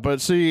 No. But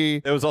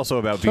see, It was also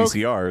about Tok-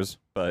 VCRs,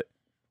 but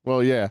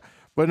well, yeah,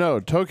 but no,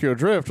 Tokyo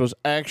Drift was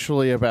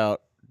actually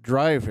about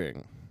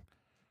driving,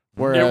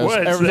 whereas was.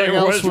 everything There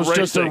else was was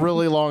just a racing.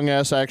 really long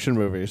ass action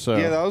movie. So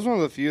Yeah, that was one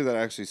of the few that I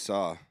actually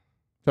saw.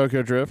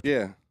 Tokyo Drift.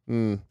 Yeah.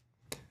 Mm.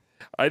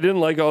 I didn't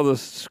like all the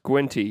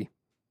squinty.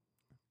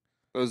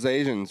 Those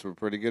Asians were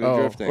pretty good at Oh,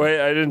 drifting.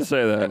 Wait, I didn't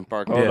say that. And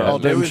parking. Hold yeah, on. All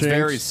it them was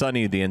very chinks.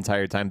 sunny the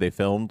entire time they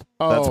filmed.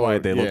 That's Oh, why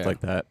they looked yeah. like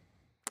that.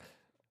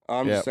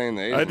 I'm Yeah. just saying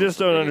the Asians I just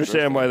were don't pretty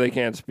understand why drifting.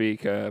 they can't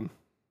speak. My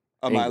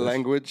English.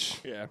 language.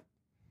 Yeah.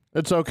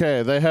 It's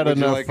okay. They had Would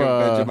you enough like a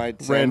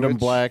Vegemite random sandwich?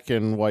 black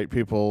and white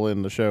people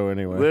in the show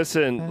anyway.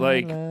 Listen,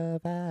 like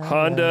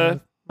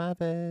Honda,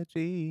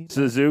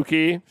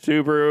 Suzuki,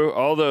 Subaru,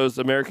 all those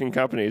American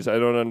companies, I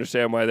don't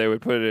understand why they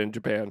would put it in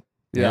Japan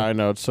Yeah, Yeah. I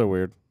know. It's so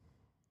weird.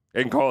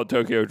 and call it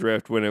Tokyo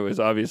Drift when it was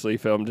obviously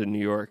filmed in New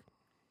York.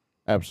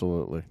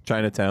 Absolutely.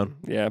 Chinatown.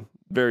 Yeah,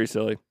 very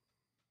silly.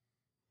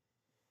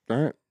 All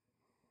right.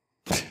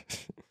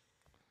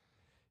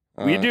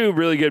 We do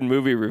really good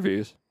movie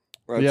reviews.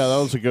 Yeah, that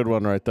was a good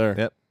one right there.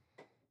 Yep.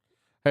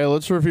 Hey,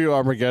 let's review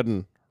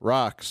Armageddon.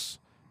 Rocks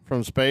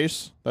from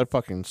space. That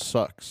fucking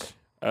sucks.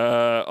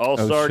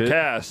 All-star shit.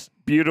 cast,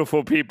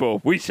 beautiful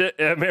people. We should,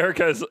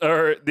 America's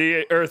or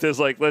the Earth is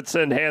like, let's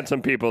send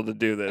handsome people to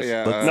do this.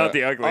 Yeah, Not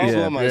the ugly. I'll Yeah.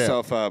 blow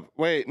myself up.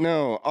 Wait,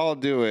 no, I'll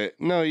do it.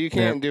 No, you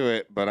can't do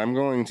it, but I'm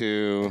going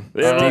to.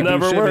 It'll Alright.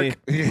 never Shimmy.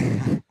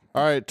 work.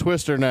 All right,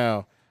 Twister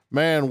now.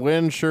 Man,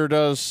 wind sure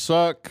does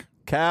suck.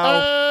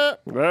 Cow.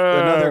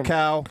 Another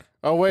cow.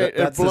 Oh, wait,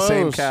 That's it blows. the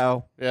same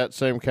cow. Yeah,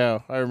 same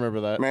cow. I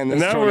remember that. Man, And this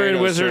now we're in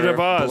tornado Wizard sure of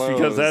Oz because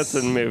blows. that's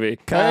a movie.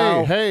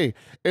 Cow. Hey,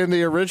 in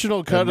the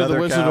original cut of The Another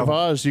Wizard cow. of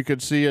Oz, you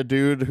could see a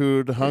dude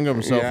who'd hung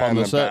himself yeah, on in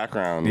the the set.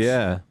 background.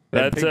 Yeah.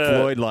 That's, And Pink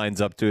Floyd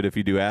lines up to it if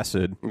you do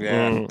acid.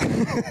 Yeah.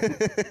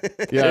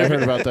 Yeah, I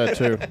heard about that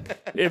too.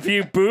 If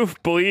you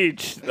boof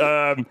bleach,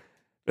 Then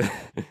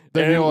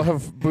And- you'll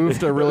have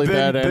boofed a really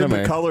then, bad then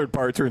anime. the colored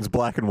part turns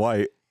black and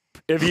white.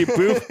 if you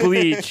boof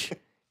bleach,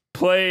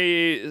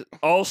 play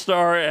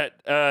All-Star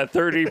at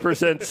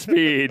 30%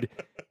 speed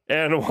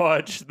and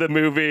watch the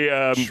movie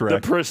The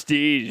Shrek.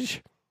 Prestige.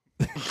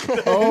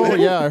 Oh,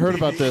 yeah, I heard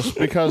about this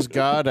because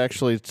God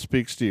actually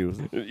speaks to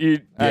you. You,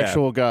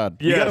 Actual God.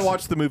 You Yes. got to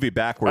watch the movie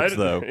backwards,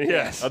 though.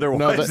 Yes. Otherwise,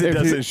 No, it if you-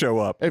 doesn't show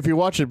up. If you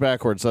watch it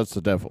backwards, that's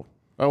the devil.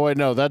 Oh, wait,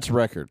 no, that's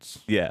records.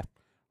 Yeah.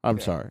 I'm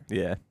sorry.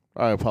 Yeah.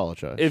 I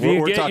apologize. If We're,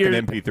 you we're get talking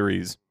your,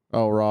 MP3s,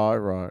 Oh,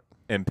 right.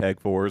 MPEG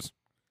 4s.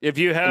 if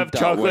you have Dot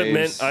chocolate waves.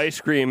 mint ice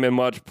cream and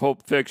watch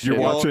Pulp Fiction,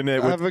 You're Well, watching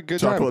it have with a good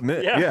chocolate time.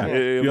 mint. Yeah. Yeah.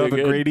 It'll You'll be have a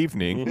good. great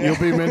evening. You'll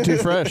be minty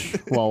fresh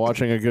while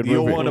watching a good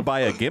You'll movie. want to buy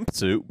a GIMP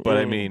suit, but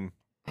I mean,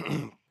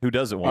 who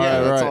doesn't want Yeah,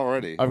 All that? that's right.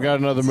 already. I've got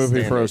another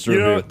movie for us to you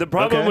know, review. the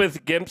problem Okay.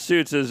 with GIMP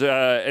suits is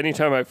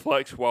anytime I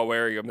flex while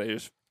wearing them, they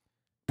just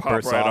pop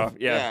Burst right off. off.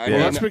 Yeah. I Well, mean,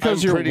 that's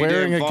because I'm you're pretty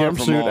wearing damn a far GIMP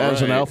from suit all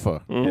as an right.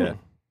 alpha. Mhm. Yeah.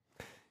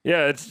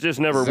 Yeah, it's just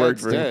never Zed's worked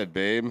for me. dead,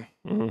 babe.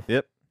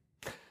 Yep.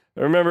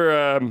 I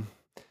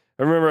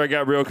remember I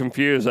got real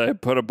confused. I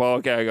put a ball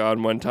gag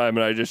on one time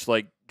and I just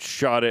like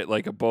shot it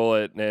like a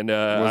bullet. And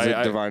Was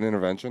it divine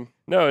intervention?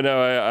 No,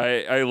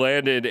 I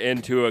landed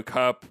into a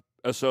cup,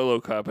 a solo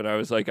cup, and I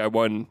was like, I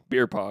won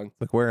beer pong.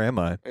 Like, where am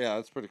I? Yeah,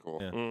 that's pretty cool.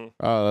 Yeah. Mm.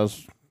 Oh,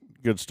 that's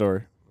a good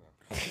story.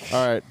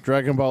 All right,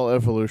 Dragon Ball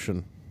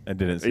Evolution. I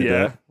didn't see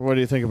Yeah. that. What do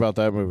you think about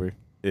that movie?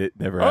 It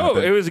never Oh,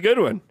 happened. it was a good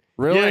one.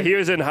 Really? Yeah, he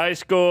was in high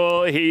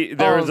school.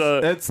 There was a.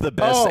 That's the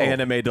best Oh.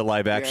 anime to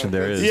live action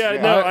there is. Yeah,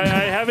 no, I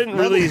haven't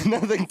really.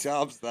 Nothing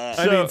tops that.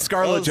 I So- mean,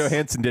 Scarlett those-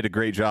 Johansson did a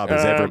great job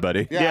as Um,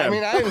 everybody. yeah, yeah. I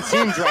mean, I haven't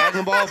seen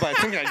Dragon Ball, but I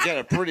think I get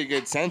a pretty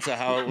good sense of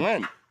how it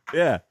went.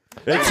 Yeah.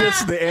 It's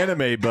just the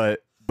anime, but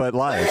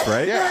live,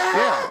 right?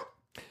 Yeah.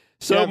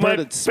 So Yeah, I've my heard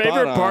it's spot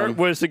favorite on. part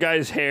was the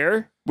guy's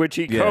hair, which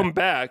he Yeah. combed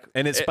back,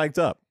 And it spiked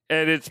up.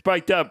 and it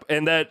spiked up,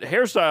 and that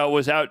hairstyle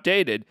was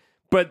outdated.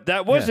 But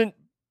that wasn't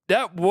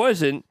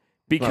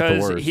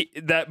because worst.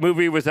 that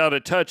movie was out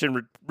of touch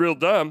and real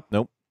dumb.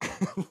 Nope.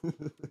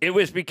 It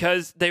was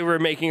because they were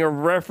making a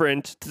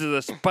reference to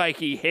the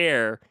spiky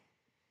hair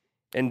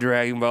in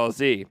Dragon Ball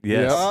Z.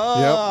 Yes.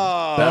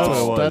 Oh, That's what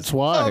it was. That's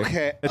why.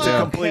 Okay. It's a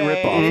complete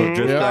ripoff of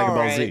just Yeah. Dragon Ball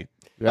Alright. Z.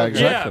 Yeah,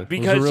 exactly. Yeah, It was a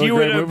because really you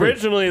would great movie.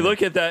 originally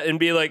look at that and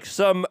be like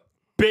some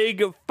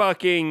big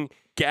fucking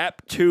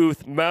gap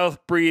tooth, mouth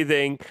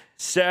breathing,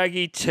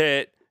 saggy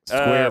tit,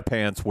 Square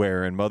pants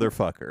wearing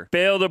motherfucker.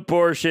 failed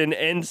abortion,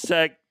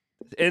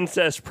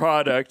 incest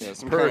product Yeah,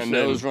 some kind of person.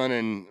 nose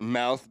running,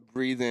 mouth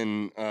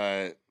breathing,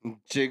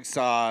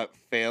 jigsaw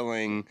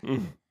failing,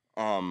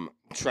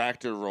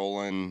 tractor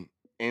rolling,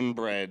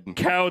 inbred.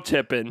 Cow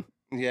tipping.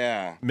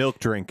 Yeah. Milk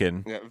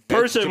drinking. Yeah,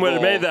 Person would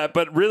have made vegetable- that,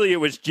 but really it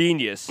was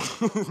genius.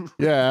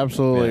 Yeah,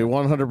 absolutely.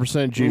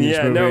 100% genius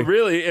Yeah, movie. no,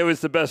 really, it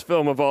was the best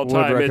film of all Would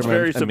time. It's recommend.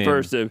 very I mean,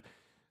 subversive.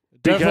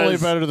 Definitely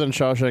because- better than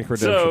Shawshank Redemption.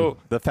 So,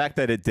 The fact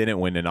that it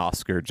didn't win an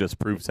Oscar just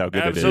proves how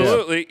good it is.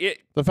 absolutely.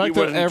 the fact he that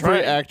wasn't every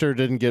trying. actor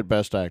didn't get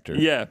Best Actor.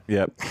 Yeah.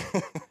 Yep.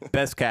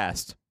 Best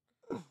cast.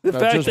 The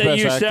Not fact just that Best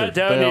you Actor. sat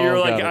down They and you're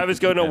all like, got it. I was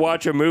going to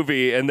watch a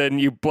movie, and then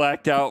you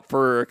blacked out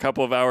for a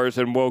couple of hours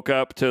and woke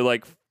up to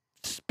like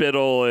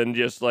spittle and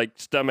just like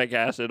stomach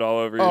acid all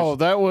over Oh, your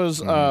that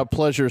was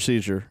Pleasure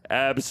Seizure.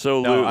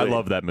 Absolutely. No, I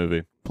love that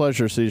movie.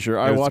 Pleasure Seizure.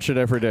 I was watch it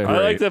every day. I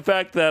like the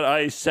fact that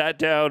I sat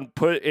down,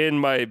 put in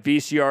my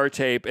VCR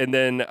tape, and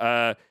then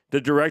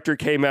the director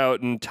came out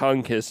and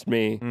tongue kissed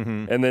me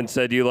and then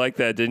said, "You like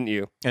that, didn't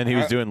you?" And he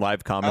was doing live I like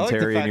the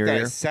commentary fact in your that I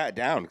ear. sat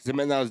down because it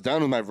meant that I was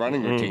done with my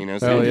running routine. I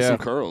was Oh, going to do yeah. some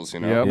curls,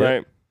 you know? Yep.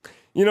 Right.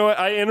 You know what?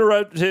 I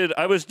interrupted.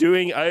 I was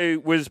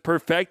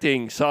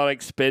perfecting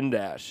Sonic Spin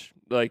Dash.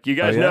 Like, you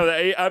guys yeah? know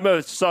that I'm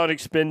a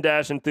Sonic Spin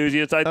Dash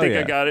enthusiast. I think I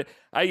yeah. got it.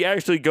 I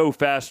actually go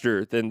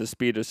faster than the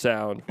speed of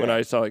sound when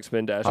I Sonic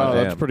Spin Dash. Oh,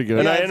 that's damn. pretty good.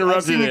 And I I've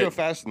interrupted seen you it. go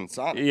faster than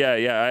Sonic. Yeah,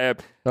 I have.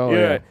 Oh, you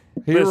know, yeah.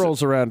 He listen-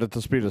 rolls around at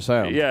the speed of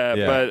sound. Yeah,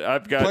 Yeah. but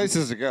I've got.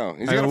 Places to go.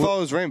 He's I got to mean,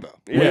 follow his rainbow.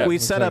 Yeah. We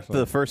set up exactly.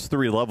 the first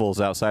 3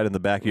 levels outside in the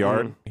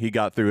backyard. He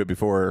got through it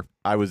before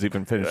I was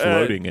even finished Uh,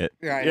 loading it.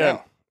 Yeah, I Yeah.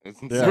 know. It's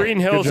Yeah. insane. Green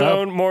Hill Good job.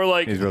 Zone, more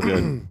like. He's real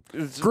good.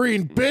 It's,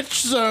 Green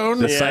bitch zone.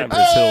 The Yeah.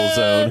 Cypress Hill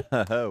Zone.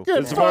 Oh. Get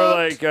it's more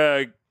fucked.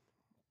 like.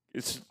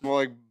 It's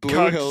More like Blue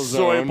cuck Hill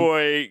soy Zone.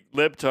 boy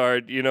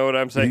liptard. You know what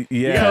I'm saying?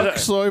 Yeah. Cuck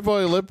soy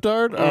boy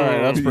lipdard. All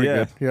right, that's pretty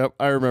Yeah. good. Yep,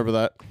 I remember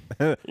that.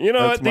 You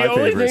know That's what? my The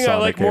only favorite thing I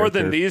Sonic like more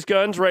than character. these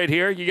guns right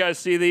here, you guys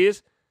see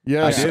these?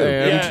 Yes, I do.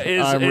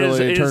 and I'm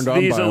really is turned on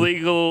these by 'em.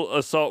 illegal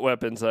assault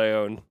weapons I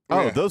own.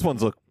 Oh, Yeah. those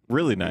ones look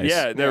really nice.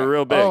 Yeah, they're Yeah.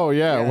 real big. Oh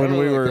yeah, Yeah, when I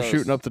we really were like those.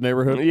 shooting up the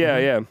neighborhood.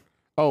 Yeah.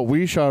 Oh,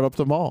 we shot up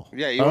the mall.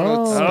 Yeah, you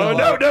want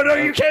to Oh, no,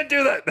 you can't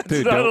do that. That's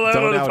Dude, not don't- allowed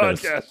don't on the out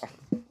us. podcast.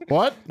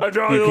 What? I'm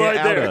drawing You the line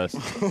can't out there. us.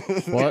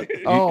 What?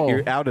 Oh,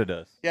 You outed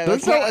us. Yeah,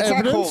 There's that's no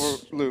not cool,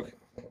 evidence. Luke.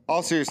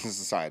 All seriousness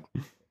aside.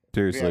 We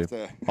Seriously. have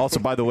to... Also,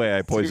 by the way,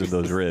 I poisoned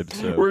those ribs.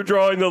 So. We're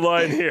drawing the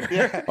line here.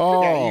 Yeah,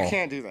 Oh. you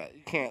can't do that.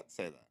 You can't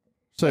say that.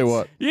 say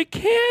what? You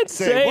can't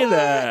say what?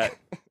 that.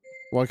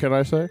 What can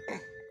I say?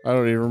 I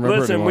don't even remember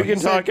Listen, anymore. we can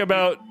talk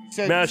about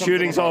said mass something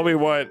shootings about- all we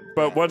want,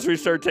 but once we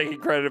start taking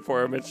credit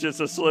for them, it's just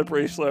a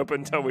slippery slope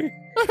until we.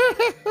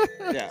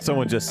 Yeah.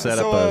 Someone just set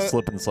So, up a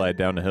slip and slide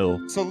down a hill.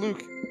 So Luke,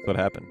 That's what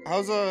happened.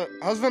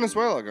 how's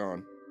Venezuela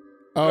going?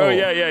 Oh,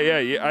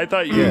 yeah. I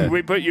thought Yeah.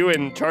 we put you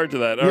in charge of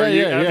that. Yeah, Or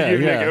you, yeah, have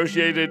you yeah.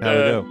 negotiated? How'd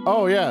it go?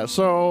 Oh yeah.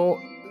 So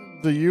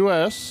the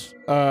U.S.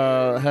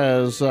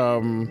 Has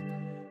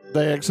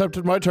they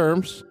accepted my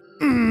terms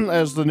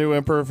as the new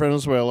emperor of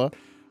Venezuela.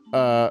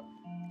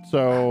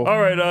 So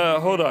All right,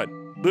 hold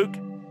on, Luke.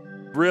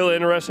 Real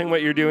interesting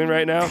what you're doing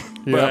right now,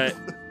 Yep. but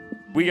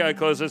we gotta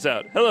close this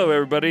out. Hello,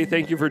 everybody.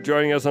 Thank you for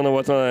joining us on the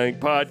What's Online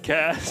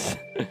podcast.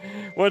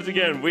 Once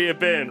again, we have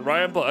been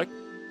Ryan Pluck.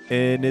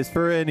 And it's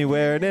for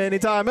anywhere and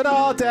anytime at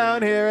all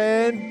down here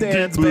in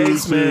Dan's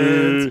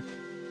basement.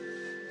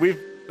 We've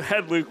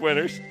had Luke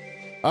Winters.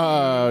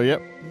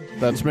 yep,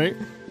 that's me.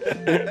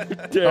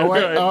 Damn Oh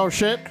wait, right. oh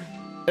shit,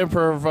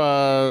 emperor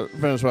of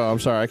Venezuela. I'm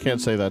sorry, I can't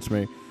say that's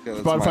me. Yeah,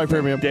 that's my Spotify thing.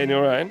 Premium.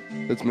 Daniel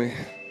Ryan. That's me.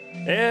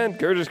 And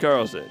Curtis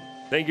Carlson.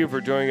 Thank you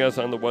for joining us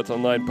on the What's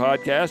Online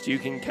podcast. You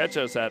can catch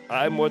us at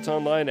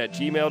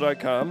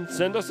imwhatsonline@gmail.com.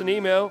 Send us an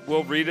email.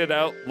 We'll read it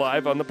out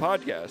live on the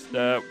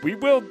podcast. We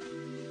will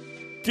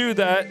do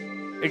that,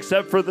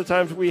 except for the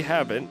times we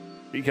haven't,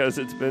 because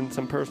it's been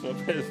some personal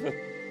business.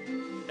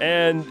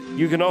 And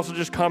you can also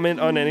just comment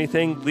on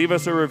anything. Leave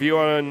us a review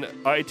on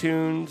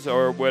iTunes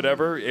or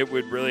whatever. It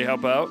would really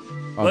help out.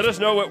 Let us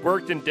know what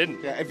worked and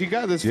didn't. Yeah, if you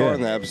got this far Yeah.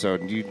 in the episode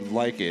and you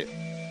like it,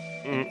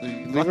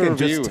 leave a Fucking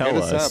just review. tell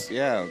Hit us us. up.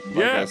 Yeah. like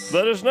Yeah, us.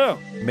 let us know.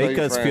 Make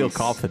your us feel friends.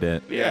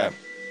 confident. Yeah.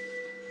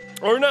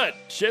 Or not.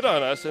 Shit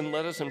on us and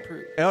let us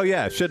improve. Oh,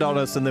 yeah. Shit on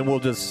us, and then we'll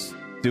just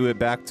do it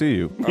back to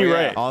you Oh, You're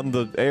yeah. right. on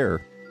the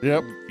air.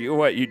 Yep. You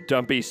what, you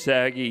dumpy,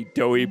 saggy,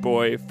 doughy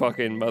boy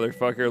fucking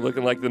motherfucker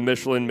looking like the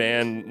Michelin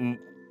Man.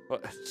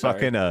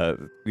 Sorry.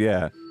 Fucking,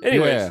 yeah.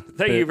 Anyways, Yeah,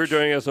 thank you for bitch.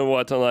 joining us on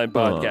What's Online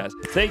podcast.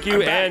 Thank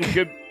you and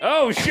good.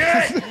 Oh,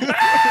 shit!